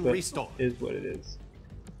 Ammunition But restored. is what it is.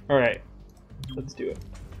 Alright, let's do it.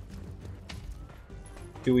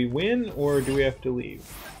 Do we win or do we have to leave?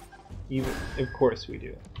 Even, of course we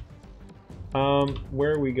do.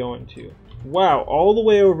 Where are we going to? Wow, all the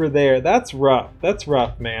way over there. That's rough. That's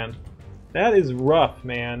rough, man. That is rough,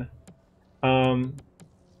 man. Oh,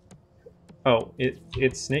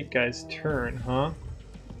 it's Snake Guy's turn, huh?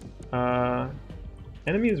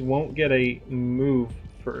 Enemies won't get a move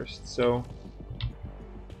first, so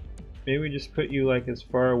maybe we just put you like as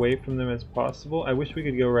far away from them as possible. I wish we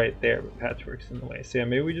could go right there, but Patchwork's in the way. So yeah,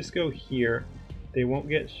 maybe we just go here. They won't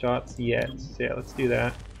get shots yet. So yeah, let's do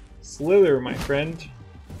that. Slither, my friend.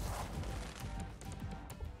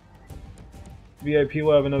 VIP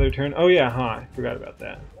will have another turn. Oh yeah, huh, I forgot about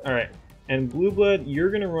that. Alright, and Blue Blood, you're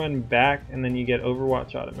gonna run back and then you get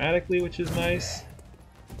Overwatch automatically, which is nice.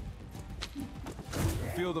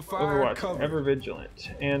 Feel the fire Overwatch, cover. ever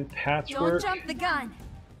vigilant. And Patchwork. Don't jump the gun.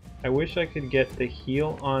 I wish I could get the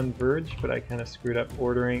heal on Verge, but I kind of screwed up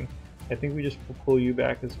ordering. I think we just pull you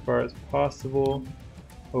back as far as possible.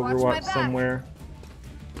 Watch my Overwatch back. somewhere.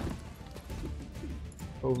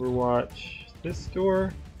 Overwatch this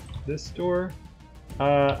door. This door.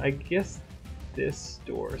 I guess this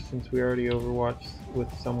door, since we already overwatched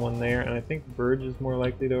with someone there, and I think Verge is more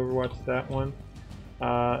likely to overwatch that one.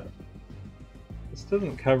 This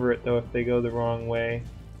doesn't cover it though if they go the wrong way.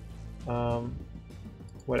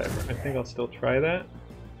 Whatever, I think I'll still try that.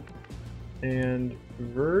 And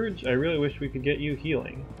Verge, I really wish we could get you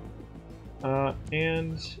healing.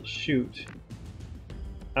 And shoot.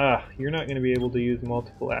 You're not going to be able to use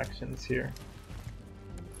multiple actions here.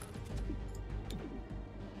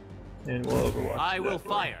 And we'll overwatch I that will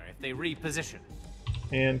door. fire if they reposition.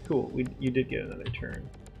 And cool, you did get another turn.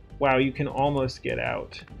 Wow, you can almost get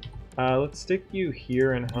out. Let's stick you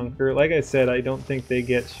here and hunker. Like I said, I don't think they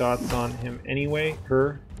get shots on him anyway,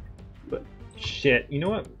 her. But shit, you know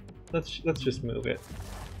what? Let's just move it.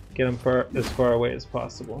 Get him as far away as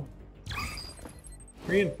possible.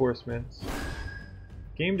 Reinforcements.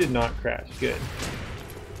 Game did not crash. Good.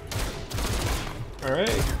 All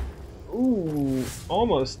right. Ooh,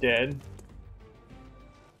 almost dead.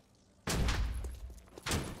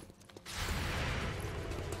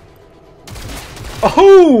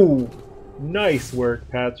 Oh! Nice work,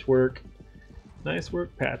 Patchwork. Nice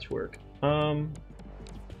work, Patchwork. We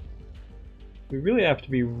really have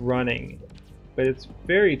to be running, but it's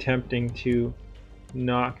very tempting to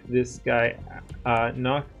knock this guy.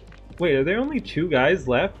 Wait, are there only 2 guys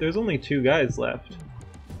left? There's only 2 guys left.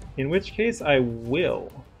 In which case, I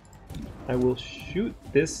will shoot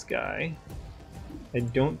this guy. I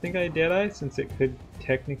don't think I Deadeye, since it could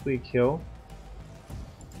technically kill.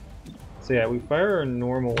 So yeah, we fire our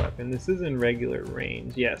normal weapon. This is in regular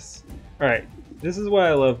range, yes. Alright, this is why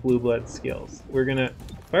I love Blue Blood skills. We're gonna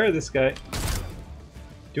fire this guy,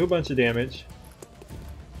 do a bunch of damage,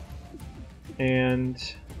 and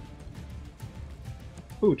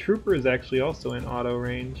Ooh, Trooper is actually also in auto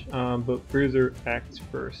range, but Bruiser acts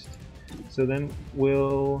first. So then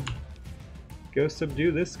we'll go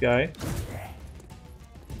subdue this guy,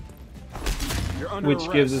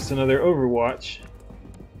 which gives us another Overwatch.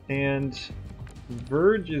 And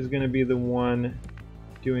Verge is going to be the one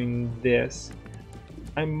doing this.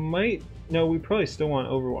 I might... No, we probably still want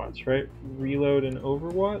Overwatch, right? Reload and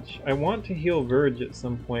Overwatch? I want to heal Verge at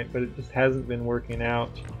some point, but it just hasn't been working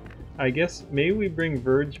out. I guess maybe we bring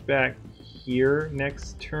Verge back here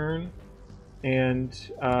next turn and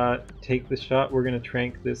take the shot. We're going to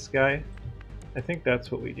trank this guy. I think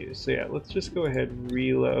that's what we do. So yeah, let's just go ahead and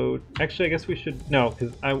reload. Actually, I guess we should... No,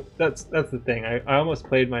 because that's the thing. I almost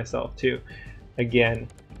played myself too. Again,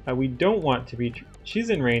 we don't want to be...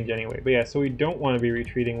 She's in range anyway, but yeah, so we don't want to be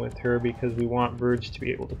retreating with her because we want Verge to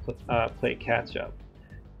be able to play catch up.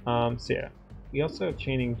 So yeah, we also have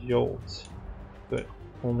Chaining Jolt, but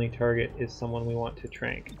only target is someone we want to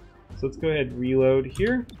trank. So let's go ahead and reload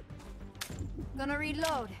here. Gonna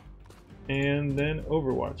reload. And then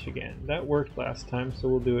Overwatch again. That worked last time, so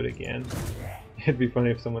we'll do it again. It'd be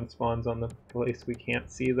funny if someone spawns on the place we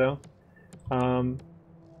can't see though. And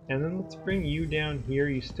then let's bring you down here.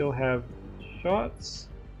 You still have shots.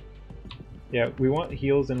 Yeah, we want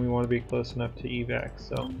heals and we want to be close enough to evac,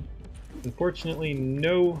 so unfortunately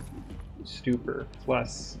no stupor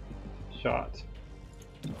plus shot.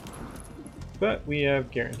 But we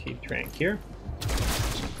have guaranteed trank here,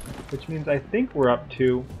 which means I think we're up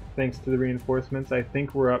to, thanks to the reinforcements, I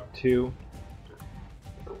think we're up to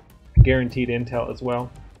guaranteed intel as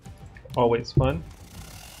well. Always fun.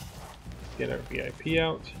 Get our VIP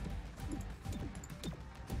out.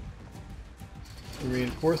 The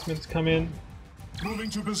reinforcements come in.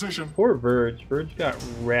 Moving to position. Poor Verge. Verge got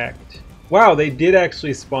wrecked. Wow, they did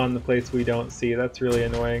actually spawn the place we don't see. That's really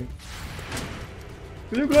annoying.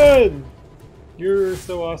 Blue blood! You're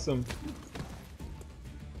so awesome.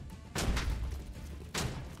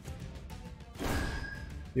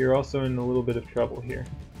 You're also in a little bit of trouble here.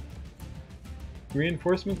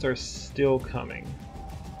 Reinforcements are still coming.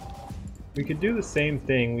 We could do the same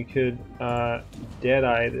thing. We could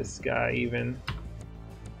Deadeye this guy even,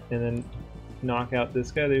 and then knock out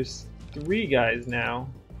this guy. There's 3 guys now.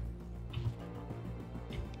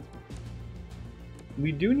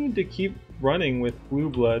 We do need to keep running with Blue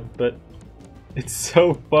Blood, but it's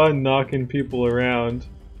so fun knocking people around.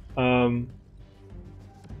 Damn,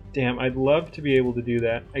 I'd love to be able to do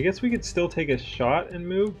that. I guess we could still take a shot and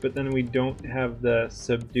move, but then we don't have the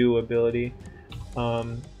subdue ability.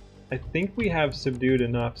 I think we have subdued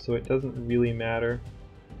enough, so it doesn't really matter.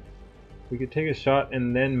 We could take a shot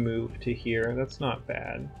and then move to here. That's not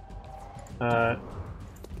bad.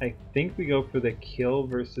 I think we go for the kill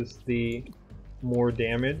versus the more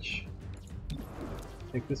damage.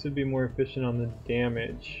 I think this would be more efficient on the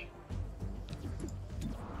damage.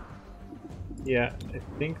 Yeah, I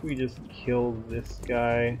think we just kill this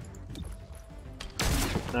guy.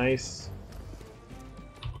 Nice.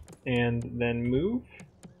 And then move.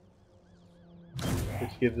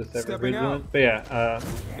 Which gives us ever vigilant. But yeah,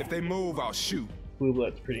 if they move, I'll shoot. Blue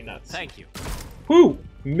Blood's pretty nuts. Thank you. Whew!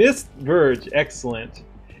 Missed Verge. Excellent.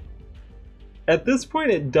 At this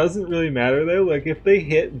point, it doesn't really matter though. Like, if they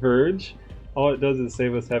hit Verge, all it does is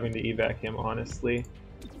save us having to evac him, honestly.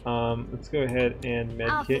 Let's go ahead and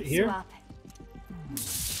medkit here.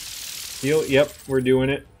 Heal. Yep, we're doing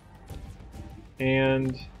it.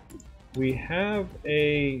 And we have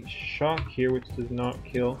a shock here, which does not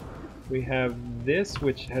kill. We have this,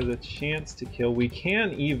 which has a chance to kill. We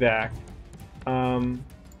can evac.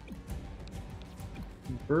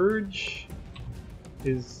 Verge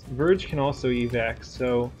can also evac,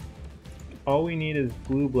 so all we need is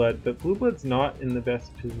Blue Blood, but Blue Blood's not in the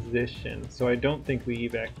best position, so I don't think we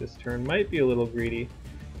evac this turn. Might be a little greedy.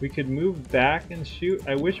 We could move back and shoot.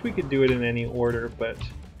 I wish we could do it in any order, but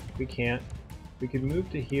we can't. We could move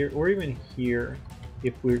to here, or even here,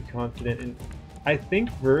 if we're confident in... I think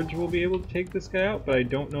Verge will be able to take this guy out, but I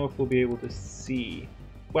don't know if we'll be able to see.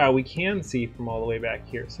 Wow, we can see from all the way back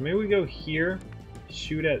here. So maybe we go here,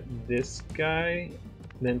 shoot at this guy,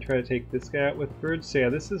 then try to take this guy out with Verge. So yeah,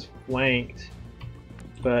 this is flanked,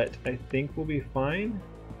 but I think we'll be fine.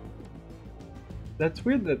 That's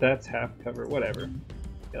weird that that's half cover. Whatever.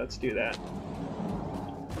 Yeah, let's do that.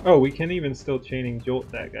 Oh, we can even still Chaining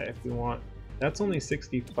Jolt that guy if we want. That's only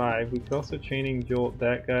 65. We could also Chaining Jolt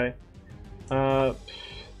that guy.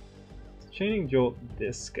 Chaining Jolt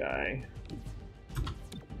this guy.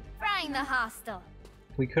 Frying the hostile.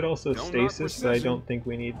 We could also stasis, but I don't think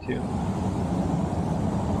we need to.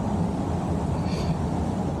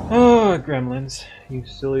 Oh, gremlins. You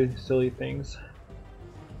silly, silly things.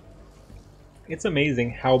 It's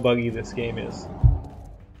amazing how buggy this game is.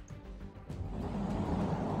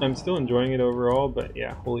 I'm still enjoying it overall, but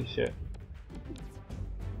yeah, holy shit.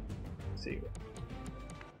 Let's see.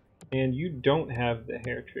 And you don't have the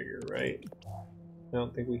hair trigger, right? I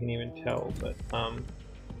don't think we can even tell, but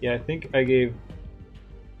yeah, I think I gave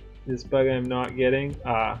this bug I'm not getting.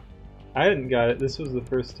 I hadn't got it. This was the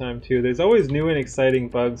first time too. There's always new and exciting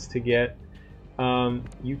bugs to get.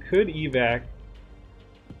 You could evac.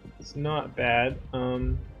 It's not bad.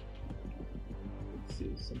 Let's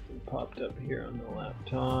see, something popped up here on the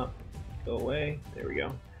laptop. Go away. There we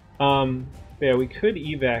go. Yeah, we could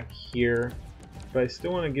evac here, but I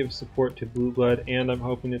still want to give support to Blue Blood, and I'm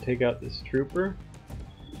hoping to take out this trooper.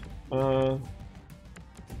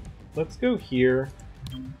 Let's go here,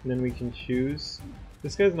 and then we can choose.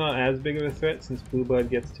 This guy's not as big of a threat since Blue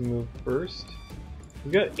Blood gets to move first.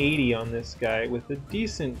 We've got 80 on this guy with a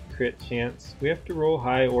decent crit chance. We have to roll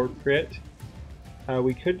high or crit.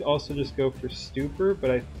 We could also just go for Stupor, but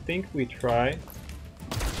I think we try.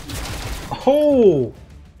 Oh!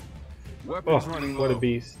 Weapons running low. What a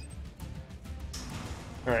beast.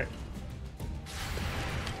 Alright.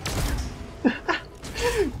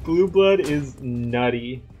 Blue Blood is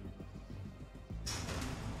nutty.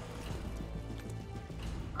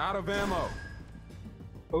 Out of ammo.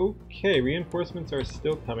 Okay, reinforcements are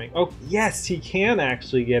still coming. Oh, yes, he can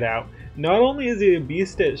actually get out. Not only is he a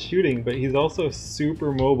beast at shooting, but he's also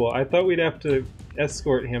super mobile. I thought we'd have to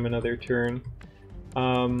escort him another turn.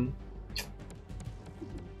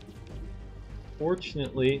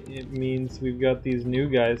 Fortunately, it means we've got these new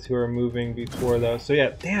guys who are moving before though. So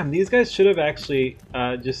yeah, damn, these guys should have actually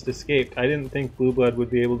just escaped. I didn't think Blue Blood would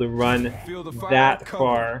be able to run that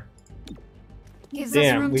far. Gives us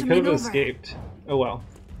Damn, room we to could have maneuver. escaped. Oh well.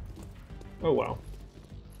 Oh well.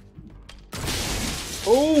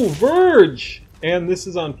 Oh, Verge! And this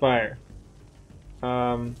is on fire. We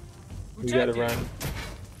gotta run.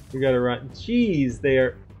 We gotta run. Jeez, they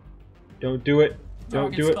are... Don't do it.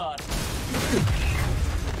 Don't do it.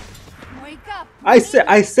 Wake up. I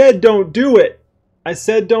said don't do it! I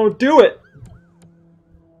said don't do it!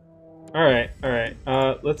 Alright, alright.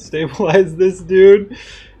 Let's stabilize this dude.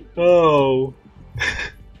 Oh.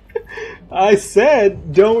 I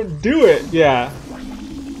said don't do it! Yeah.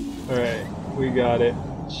 Alright, we got it.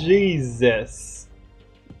 Jesus.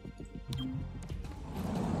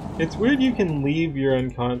 It's weird you can leave your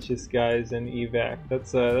unconscious guys in evac.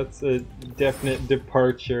 That's a definite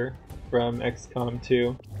departure from XCOM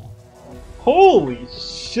 2. Holy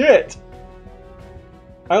shit!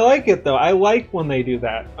 I like it though. I like when they do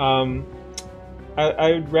that.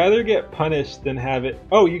 I would rather get punished than have it.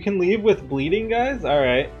 Oh, you can leave with bleeding guys?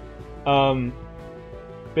 Alright. But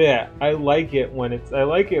yeah, I like it when it's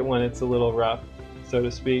a little rough, so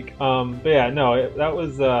to speak. But yeah, no, that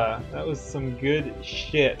was some good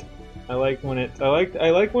shit. I like when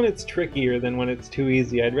it's trickier than when it's too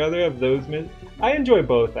easy. I'd rather have those I enjoy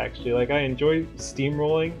both actually. Like I enjoy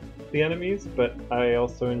steamrolling the enemies, but I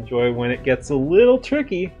also enjoy when it gets a little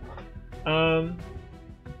tricky.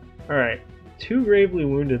 Alright. 2 gravely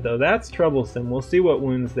wounded though. That's troublesome. We'll see what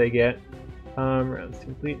wounds they get. Rounds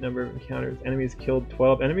complete, number of encounters. Enemies killed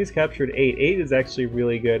 12. Enemies captured 8. 8 is actually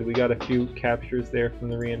really good. We got a few captures there from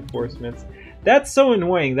the reinforcements. That's so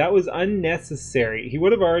annoying. That was unnecessary. He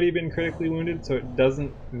would have already been critically wounded, so it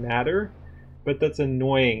doesn't matter. But that's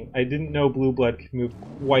annoying. I didn't know Blue Blood could move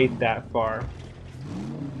quite that far.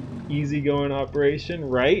 Easygoing operation,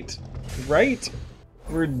 right? Right?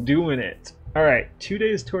 We're doing it. Alright, 2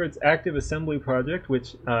 days towards active assembly project,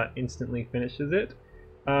 which instantly finishes it.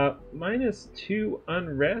 -2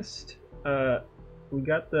 unrest. We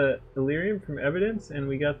got the Illyrium from evidence, and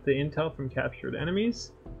we got the intel from captured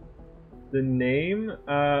enemies. The name,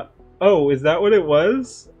 oh, is that what it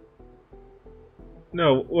was?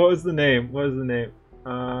 No, what was the name? What was the name?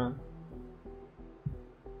 I'm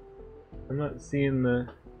not seeing the...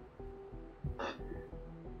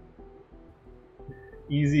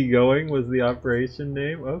 Easygoing was the operation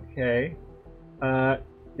name? Okay.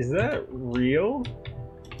 Is that real?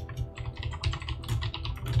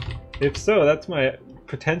 If so, that's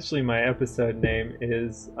potentially my episode name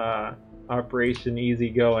is Operation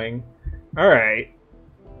Easygoing. Alright.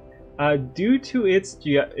 Due to its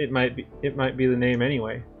it might be the name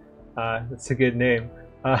anyway. That's a good name.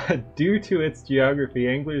 Due to its geography,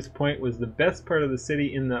 Angler's Point was the best part of the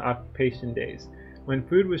city in the occupation days. When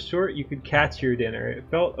food was short, you could catch your dinner. It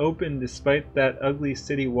felt open despite that ugly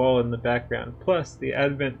city wall in the background. Plus, the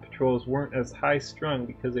Advent patrols weren't as high-strung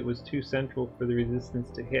because it was too central for the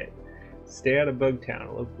resistance to hit. Stay out of Bugtown,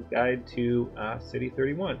 a local guide to City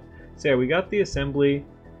 31. So yeah, we got the assembly.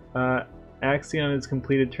 Axiom is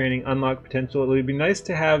completed training, unlock potential. It would be nice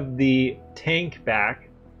to have the tank back,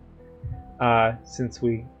 since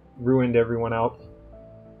we ruined everyone else.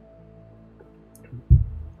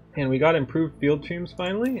 And we got improved field streams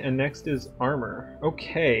finally, and next is armor.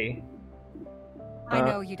 Okay. I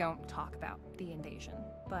know you don't talk about the invasion,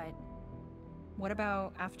 but what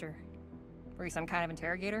about after? Were you some kind of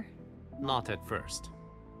interrogator? Not at first.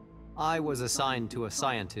 I was assigned to a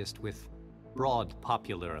scientist with broad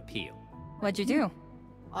popular appeal. What'd you do?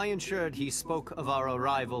 I ensured he spoke of our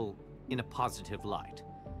arrival in a positive light,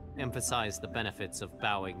 emphasized the benefits of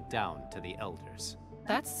bowing down to the elders.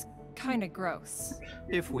 That's kinda gross.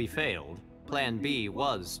 If we failed, Plan B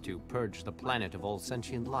was to purge the planet of all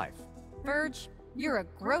sentient life. Verge, you're a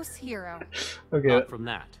gross hero. Okay. Not from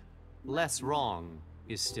that. Less wrong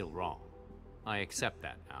is still wrong. I accept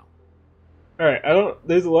that now. Alright,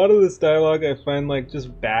 there's a lot of this dialogue I find like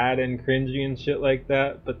just bad and cringy and shit like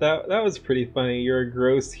that, but that was pretty funny. You're a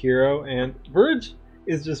gross hero, and Verge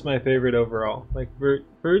is just my favorite overall. Like,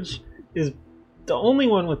 Verge is the only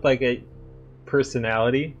one with like a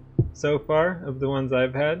personality so far of the ones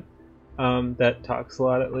I've had, that talks a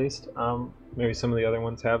lot at least. Maybe some of the other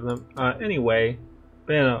ones have them. Anyway,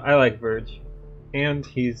 but you know, I like Verge, and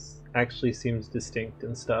he's actually seems distinct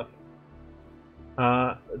and stuff.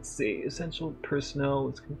 Let's see, essential personnel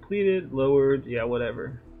was completed, lowered, yeah,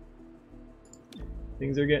 whatever.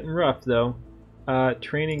 Things are getting rough though.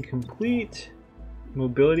 Training complete,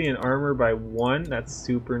 mobility and armor by 1, that's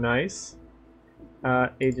super nice.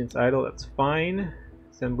 Agents idle, that's fine.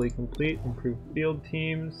 Assembly complete, improved field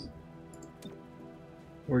teams.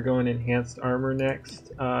 We're going enhanced armor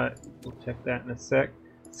next. We'll check that in a sec.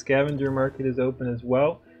 Scavenger market is open as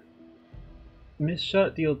well. Missed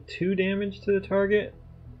shot deal 2 damage to the target.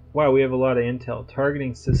 Wow, we have a lot of intel.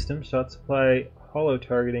 Targeting system. Shot supply hollow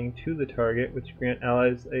targeting to the target, which grant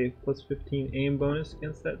allies a +15 aim bonus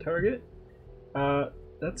against that target.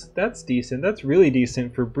 That's decent. That's really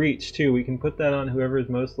decent for breach too. We can put that on whoever is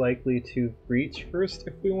most likely to breach first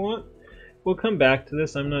if we want. We'll come back to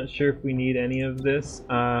this. I'm not sure if we need any of this.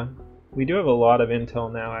 We do have a lot of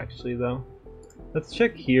intel now actually though. Let's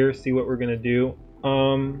check here, see what we're gonna do.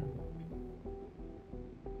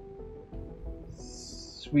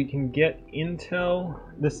 We can get intel.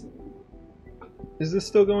 Is this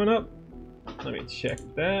still going up? Let me check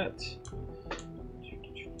that.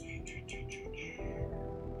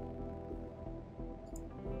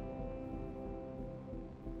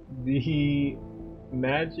 The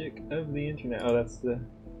magic of the internet. Oh, that's the...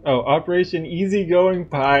 Oh, Operation Easygoing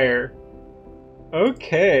Pyre.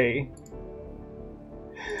 Okay.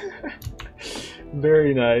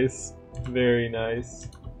 Very nice. Very nice.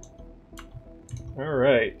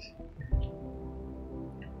 Alright.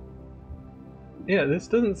 Yeah, this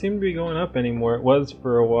doesn't seem to be going up anymore. It was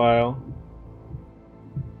for a while.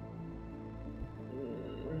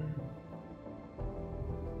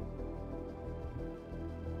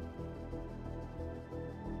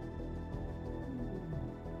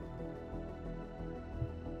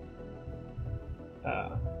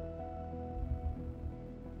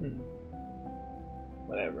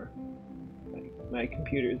 Whatever. My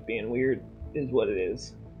computer's being weird. Is what it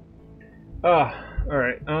is.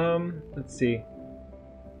 Alright, let's see.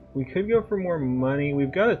 We could go for more money.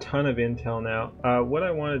 We've got a ton of intel now. What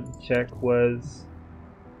I wanted to check was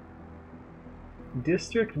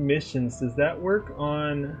district missions. Does that work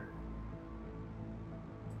on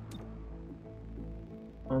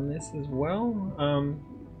this as well?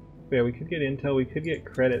 Yeah, we could get intel, we could get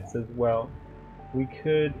credits as well. We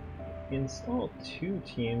could install 2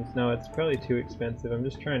 teams. No, it's probably too expensive. I'm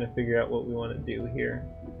just trying to figure out what we want to do here,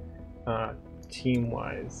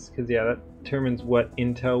 team-wise, because yeah, that determines what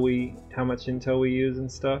intel how much intel we use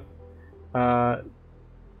and stuff.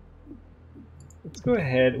 Let's go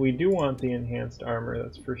ahead. We do want the enhanced armor,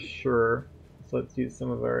 that's for sure. So let's use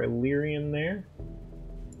some of our Illyrium there.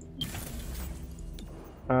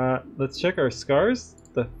 Let's check our scars,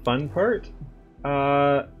 the fun part.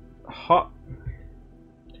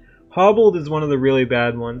 Hobbled is one of the really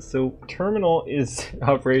bad ones, so Terminal is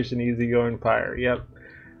Operation Easygoing Pyre, yep.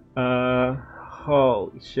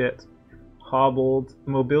 Holy shit. Hobbled.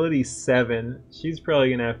 Mobility 7. She's probably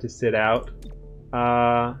gonna have to sit out.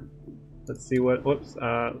 Let's see what, let's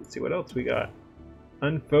see what else we got.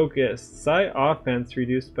 Unfocused. Psi offense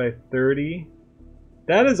reduced by 30.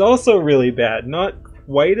 That is also really bad. Not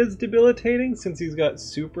quite as debilitating since he's got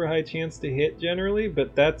super high chance to hit generally,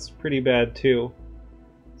 but that's pretty bad too.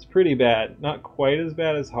 It's pretty bad. Not quite as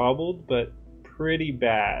bad as Hobbled, but pretty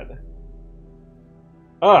bad.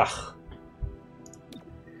 Ugh!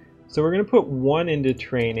 So we're going to put 1 into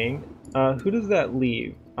training. Who does that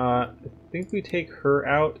leave? I think we take her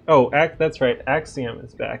out. Oh, that's right. Axiom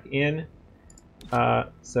is back in.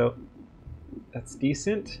 So that's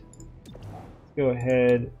decent. Let's go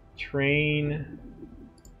ahead, train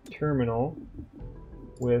terminal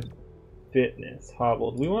with fitness,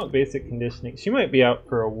 hobbled. We want basic conditioning. She might be out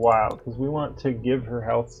for a while because we want to give her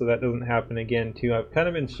health so that doesn't happen again too. I've kind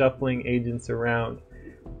of been shuffling agents around,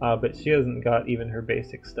 but she hasn't got even her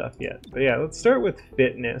basic stuff yet. But yeah, let's start with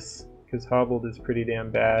fitness because hobbled is pretty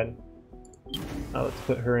damn bad. Let's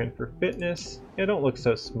put her in for fitness. Yeah, don't look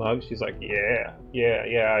so smug. She's like, yeah,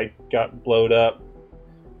 I got blowed up.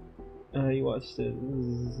 You watched the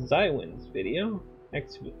Xywins video,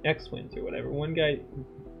 X-Wins or whatever. One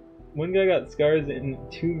guy got scars in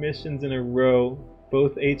 2 missions in a row,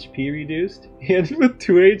 both HP reduced. He ended with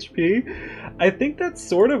 2 HP. I think that's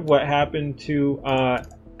sort of what happened to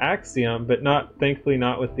Axiom, but thankfully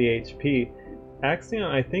not with the HP.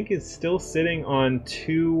 Axiom, I think, is still sitting on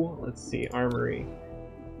 2. Let's see, armory.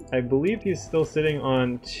 I believe he's still sitting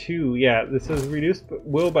on 2. Yeah, this has reduced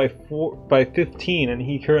will by 15, and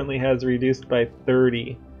he currently has reduced by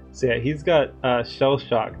 30. So yeah, he's got shell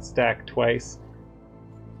shock stacked twice.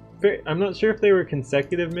 I'm not sure if they were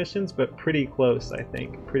consecutive missions, but pretty close, I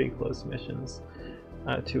think. Pretty close missions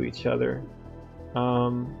to each other.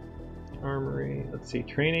 Armory, let's see,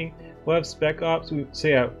 training. We'll have spec ops. So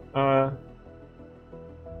yeah,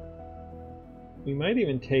 we might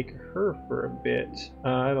even take her for a bit.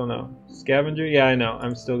 I don't know. Scavenger? Yeah, I know.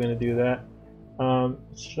 I'm still going to do that.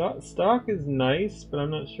 Stock is nice, but I'm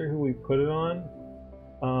not sure who we put it on.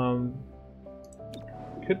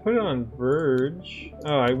 Could put it on Verge.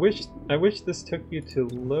 Oh, I wish this took you to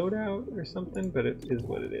loadout or something, but it is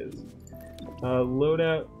what it is.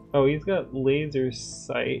 Loadout. Oh, he's got laser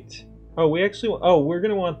sight. Oh, we're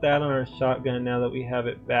gonna want that on our shotgun now that we have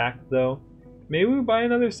it back, though. Maybe we buy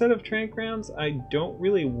another set of trank rounds. I don't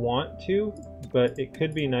really want to, but it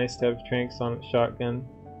could be nice to have tranks on a shotgun.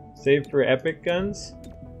 Save for epic guns.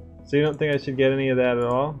 So you don't think I should get any of that at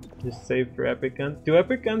all? Just save for epic guns? Do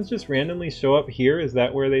epic guns just randomly show up here? Is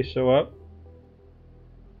that where they show up?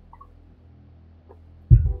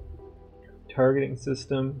 Targeting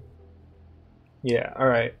system. Yeah,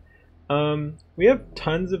 alright. We have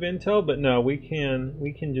tons of intel, but no, we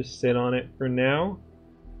can just sit on it for now.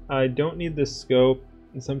 I don't need the scope,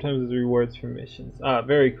 and sometimes it's rewards for missions. Ah,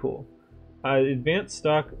 very cool. Advanced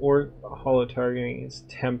stock or holo targeting is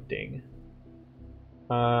tempting.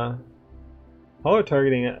 Holo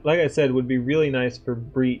targeting, like I said, would be really nice for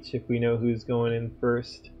breach if we know who's going in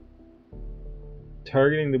first.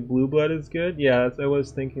 Targeting the blue blood is good. Yeah, I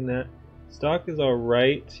was thinking that. Stock is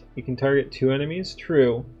alright. You can target 2 enemies,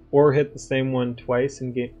 true. Or hit the same one twice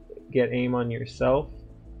and get aim on yourself.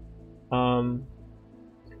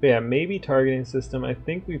 But yeah, maybe targeting system. I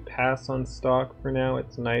think we pass on stock for now.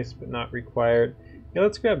 It's nice, but not required. Yeah,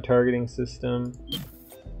 let's grab targeting system.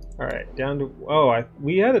 Alright, down to...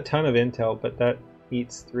 we had a ton of intel, but that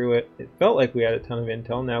eats through it. It felt like we had a ton of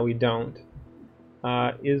intel. Now we don't.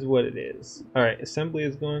 Is what it is. Alright, assembly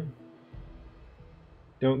is going.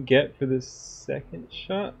 Don't get for the second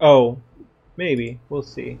shot? Oh, maybe. We'll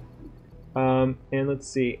see. And let's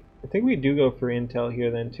see. I think we do go for intel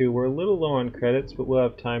here then too. We're a little low on credits, but we'll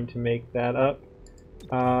have time to make that up.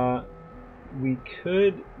 We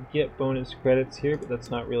could get bonus credits here, but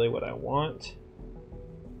that's not really what I want.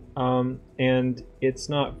 And it's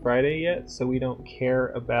not Friday yet, so we don't care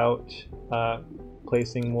about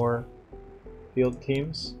placing more field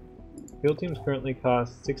teams. Field teams currently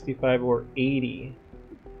cost 65 or 80,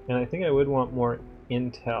 and I think I would want more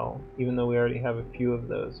intel, even though we already have a few of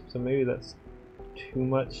those. So maybe that's too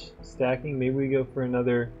much stacking. Maybe we go for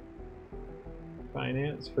another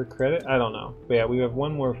finance for credit. I don't know. But yeah, we have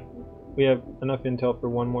one more. We have enough intel for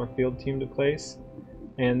one more field team to place,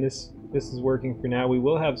 and this is working for now. We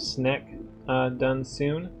will have SNEC done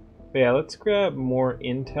soon. But yeah, let's grab more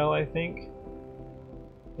intel. I think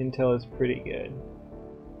intel is pretty good.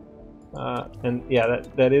 And yeah,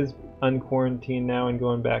 that is unquarantined now and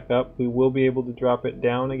going back up. We will be able to drop it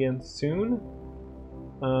down again soon.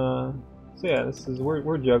 So yeah,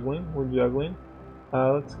 we're juggling. We're juggling.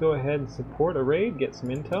 Let's go ahead and support a raid. Get some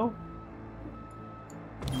intel.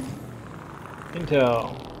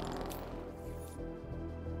 Intel.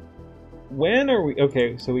 When are we...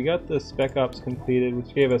 Okay, so we got the spec ops completed,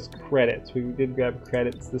 which gave us credits. We did grab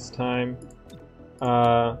credits this time.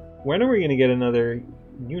 When are we going to get another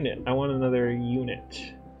unit? I want another unit.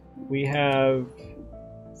 We have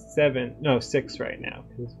 6 right now,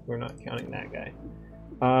 because we're not counting that guy.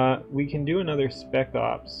 We can do another spec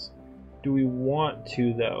ops. Do we want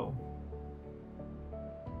to, though?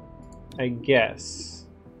 I guess.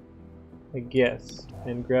 I guess,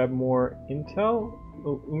 and grab more intel.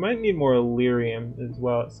 Oh, we might need more Illyrium as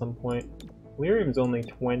well at some point. Illyrium's only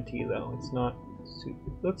 20 though, it's not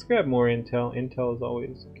super. Let's grab more intel. Intel is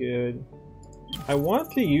always good. I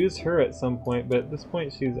want to use her at some point, but at this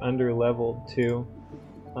point she's under leveled too.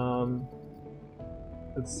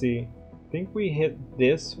 Let's see. I think we hit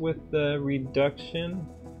this with the reduction.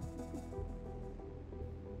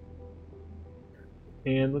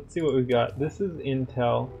 And let's see what we've got. This is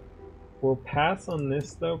intel. We'll pass on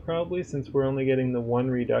this though probably, since we're only getting the one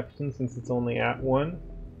reduction since it's only at 1.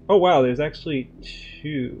 Oh wow, there's actually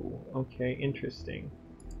 2. Okay, interesting.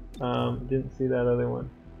 Didn't see that other one.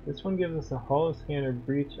 This one gives us a hollow scanner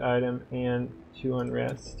breach item and 2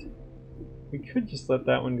 unrest. We could just let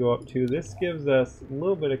that one go up too. This gives us a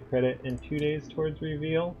little bit of credit and 2 days towards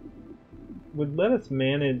reveal. Would let us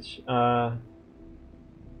manage.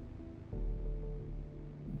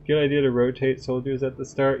 Good idea to rotate soldiers at the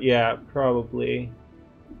start? Yeah, probably.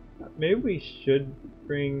 Maybe we should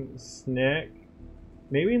bring Snack.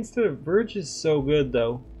 Maybe instead of Verge is so good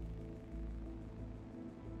though.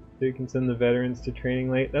 So you can send the veterans to training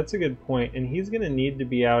late. That's a good point. And he's going to need to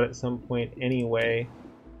be out at some point anyway.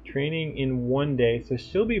 Training in 1 day. So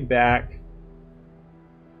she'll be back.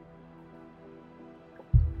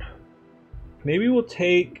 Maybe we'll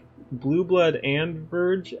take Blue Blood and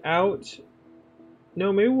Verge out.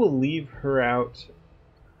 No, maybe we'll leave her out.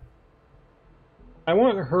 I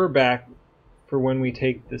want her back for when we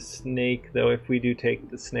take the snake, though, if we do take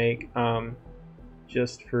the snake,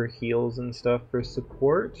 just for heals and stuff for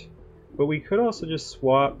support. But we could also just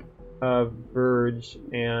swap Verge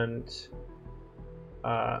and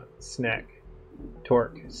Snack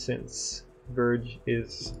Torque, since Verge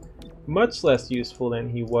is much less useful than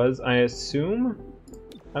he was, I assume.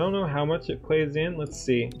 I don't know how much it plays in. Let's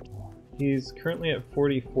see. He's currently at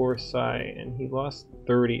 44 Psi, and he lost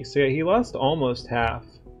 30. So yeah, he lost almost half.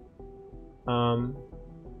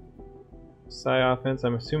 Psi offense,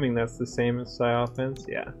 I'm assuming that's the same as Psi offense,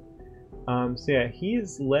 yeah. So yeah, he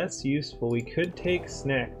is less useful. We could take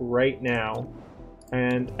Snack right now,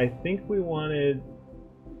 and I think we wanted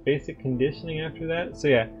basic conditioning after that. So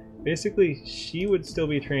yeah, basically she would still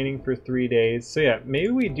be training for 3 days. So yeah, maybe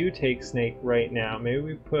we do take Snake right now. Maybe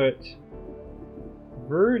we put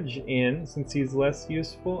Verge in, since he's less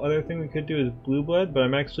useful. Other thing we could do is Blue Blood, but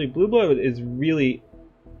I'm actually, Blue Blood is really,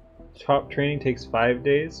 top training takes 5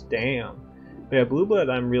 days. Damn. But yeah, Blue Blood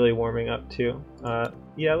I'm really warming up to.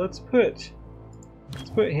 Yeah, let's put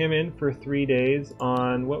him in for 3 days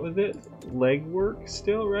on, what was it? Legwork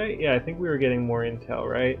still, right? Yeah, I think we were getting more intel,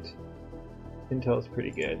 right? Intel's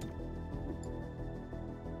pretty good.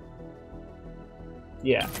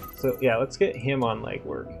 Yeah, so yeah, let's get him on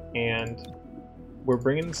legwork, and we're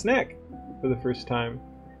bringing the Snack for the first time.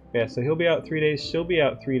 Yeah, so he'll be out 3 days. She'll be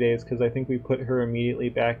out 3 days because I think we put her immediately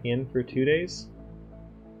back in for 2 days.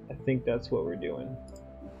 I think that's what we're doing.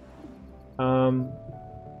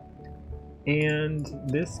 And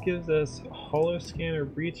this gives us hollow scanner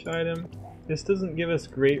breach item. This doesn't give us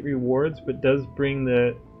great rewards, but does bring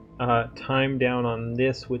the time down on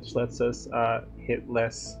this, which lets us hit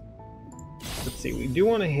less. Let's see, we do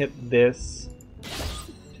want to hit this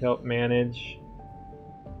to help manage.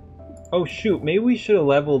 Oh shoot, maybe we should have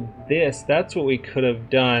leveled this. That's what we could have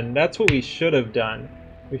done. That's what we should have done.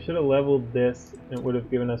 We should have leveled this, and it would have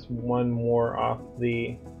given us one more off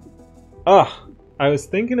the... Ugh! I was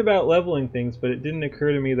thinking about leveling things, but it didn't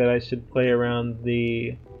occur to me that I should play around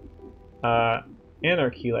the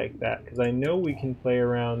anarchy like that, because I know we can play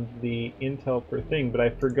around the intel per thing, but I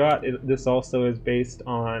forgot this also is based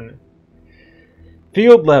on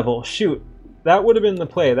field level. Shoot! That would have been the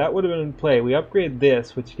play. That would have been the play. We upgrade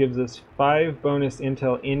this, which gives us 5 bonus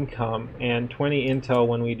intel income and 20 intel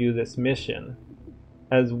when we do this mission,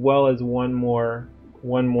 as well as one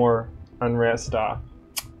more unrest off.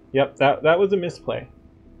 Yep, that was a misplay.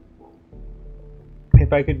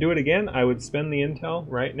 If I could do it again, I would spend the intel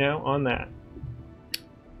right now on that.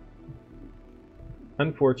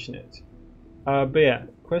 Unfortunate. But yeah,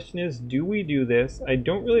 question is, do we do this? I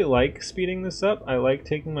don't really like speeding this up. I like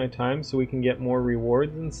taking my time so we can get more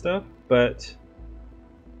rewards and stuff, but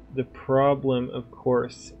the problem, of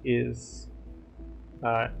course, is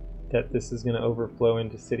that this is going to overflow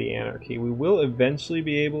into city anarchy. We will eventually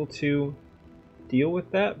be able to deal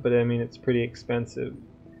with that, but I mean, it's pretty expensive.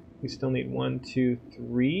 We still need 1, 2,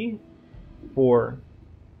 3, 4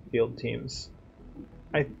 field teams.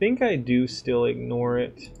 I think I do still ignore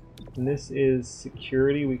it. And this is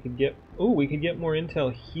security. We could get, oh, we could get more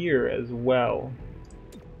intel here as well.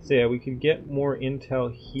 So yeah, we could get more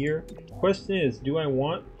intel here. Question is, do I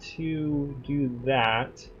want to do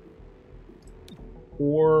that,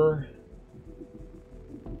 or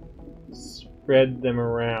spread them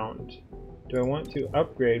around. Do I want to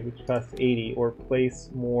upgrade, which costs 80, or place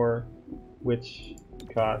more, which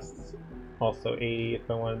costs also 80 if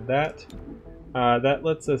I wanted that? That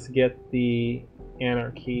lets us get the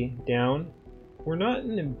anarchy down. We're not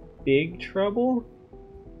in big trouble.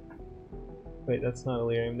 Wait, that's not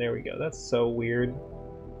Illyrium. There we go. That's so weird.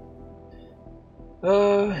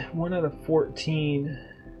 1 out of 14.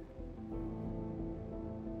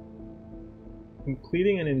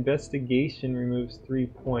 Completing an investigation removes 3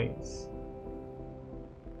 points.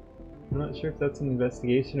 I'm not sure if that's an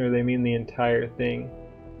investigation or they mean the entire thing.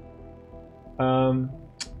 I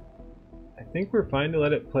think we're fine to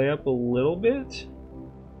let it play up a little bit.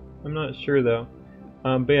 I'm not sure though.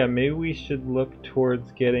 But yeah, maybe we should look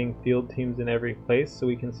towards getting field teams in every place so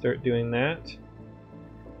we can start doing that.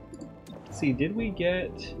 Let's see, did we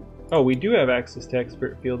get... Oh, we do have access to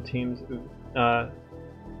expert field teams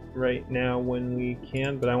right now when we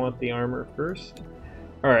can, but I want the armor first.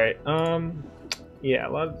 Alright, yeah,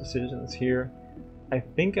 a lot of decisions here. I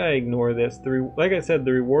think I ignore this. Like I said,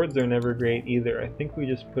 the rewards are never great either. I think we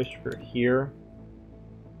just push for here.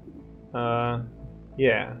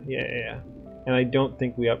 Yeah. And I don't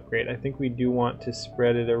think we upgrade. I think we do want to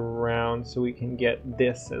spread it around so we can get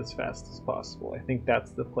this as fast as possible. I think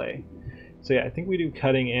that's the play. So yeah, I think we do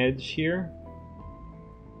cutting edge here.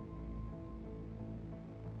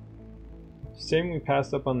 Same, we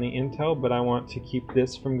passed up on the intel, but I want to keep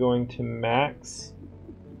this from going to max.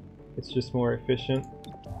 It's just more efficient,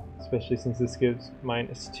 especially since this gives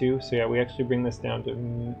 -2. So yeah, we actually bring this down to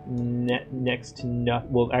next to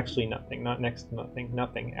nothing. Well, actually nothing, not next to nothing.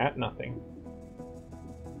 Nothing, at nothing.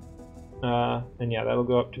 And yeah, that'll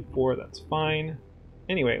go up to 4, that's fine.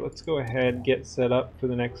 Anyway, let's go ahead, get set up for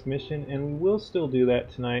the next mission, and we'll still do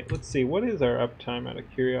that tonight. Let's see, what is our uptime out of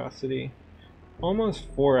curiosity? Almost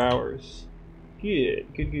 4 hours. Good.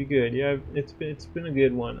 Yeah, it's been a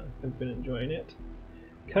good one. I've been enjoying it.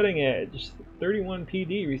 Cutting Edge. 31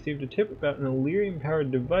 PD received a tip about an Illyrium-powered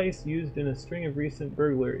device used in a string of recent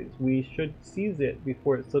burglaries. We should seize it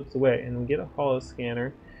before it slips away, and we get a holo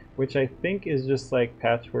scanner, which I think is just like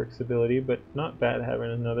Patchwork's ability, but not bad having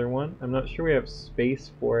another one. I'm not sure we have space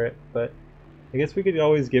for it, but I guess we could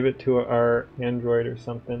always give it to our android or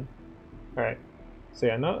something. Alright, so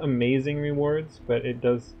yeah, not amazing rewards, but it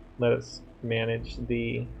does let us manage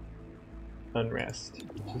the unrest,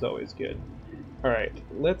 which is always good. Alright,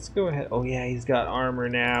 let's go ahead. Oh yeah, he's got armor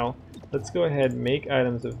now. Let's go ahead and make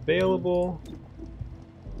items available.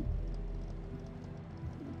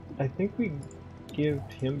 I think we give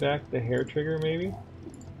him back the hair trigger, maybe?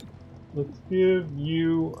 Let's give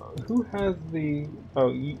you... Who has the...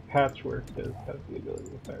 Oh, Patchwork does have the ability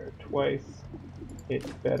to fire twice.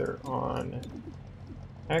 It's better on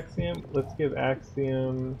Axiom. Let's give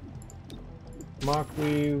Axiom Mock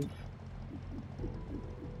Weave,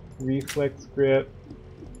 Reflex Grip.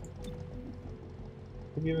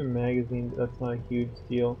 We'll give him Magazine, but that's not a huge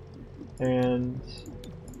deal. And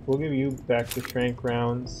we'll give you back the Trank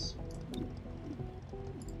Rounds.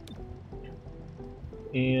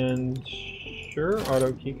 And sure,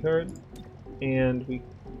 auto keycard. And we...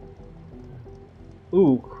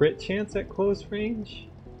 Ooh, crit chance at close range?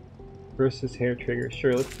 Versus hair trigger.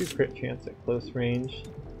 Sure, let's do crit chance at close range.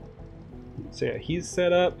 So yeah, he's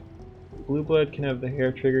set up. Blue Blood can have the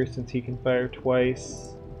hair trigger since he can fire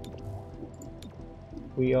twice.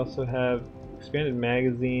 We also have expanded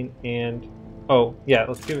magazine and... Oh, yeah,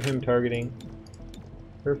 let's give him targeting.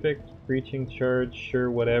 Perfect. Breaching charge, sure,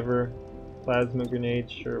 whatever. Plasma grenade,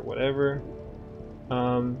 sure, whatever.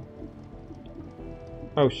 Oh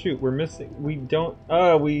shoot, we're missing... We don't...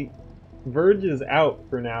 Verge is out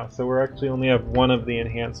for now, so we're actually only have one of the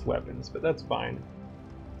enhanced weapons, but that's fine.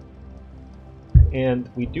 And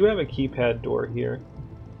we do have a keypad door here.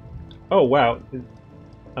 Oh wow.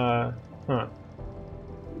 That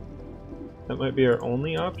might be our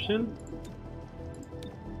only option.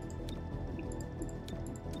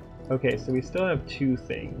 Okay, so we still have 2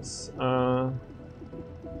 things.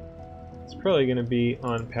 It's probably going to be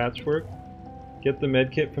on Patchwork. Get the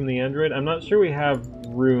medkit from the android. I'm not sure we have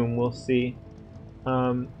room, we'll see.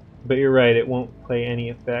 But you're right, it won't play any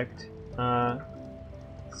effect.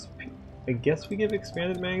 I guess we give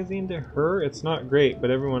expanded magazine to her. It's not great,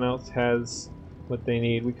 but everyone else has what they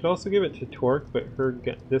need. We could also give it to Torque, but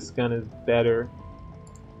this gun is better.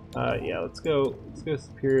 Yeah, let's go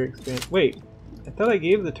superior expand. Wait, I thought I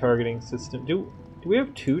gave the targeting system. Do we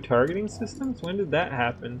have 2 targeting systems? When did that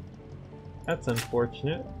happen? That's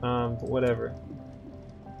unfortunate. But whatever.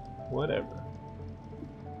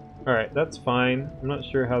 Alright, that's fine. I'm not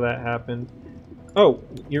sure how that happened. Oh,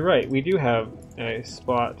 you're right. We do have a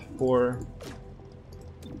spot for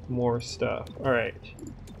more stuff. Alright.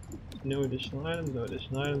 No additional items, no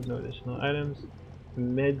additional items, no additional items.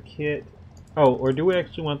 Med kit. Oh, or do we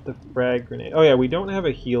actually want the frag grenade? Oh yeah, we don't have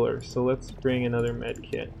a healer, so let's bring another med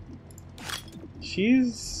kit.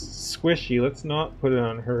 She's squishy. Let's not put it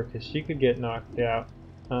on her because she could get knocked out.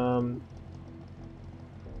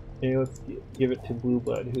 Maybe let's give it to Blue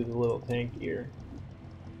Blood, who's a little tankier.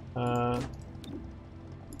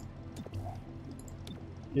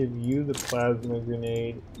 Give you the plasma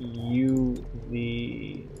grenade, you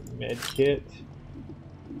the med kit.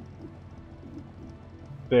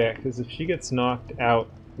 Yeah, because if she gets knocked out,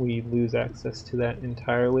 we lose access to that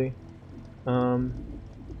entirely.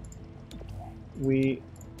 We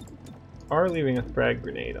are leaving a frag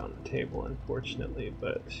grenade on the table, unfortunately,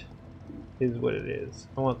 but is what it is.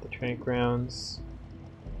 I want the tranq rounds.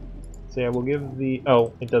 So yeah, we'll give the...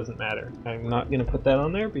 Oh, it doesn't matter. I'm not going to put that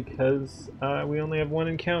on there because we only have one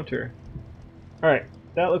encounter. Alright,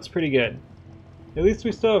 that looks pretty good. At least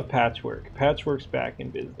we still have Patchwork. Patchwork's back in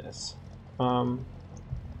business.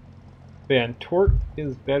 Man, Torque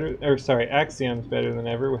is better... Or sorry, Axiom's better than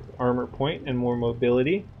ever with armor point and more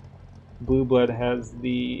mobility. Blue Blood has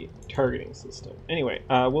the targeting system. Anyway,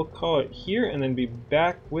 we'll call it here and then be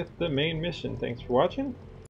back with the main mission. Thanks for watching.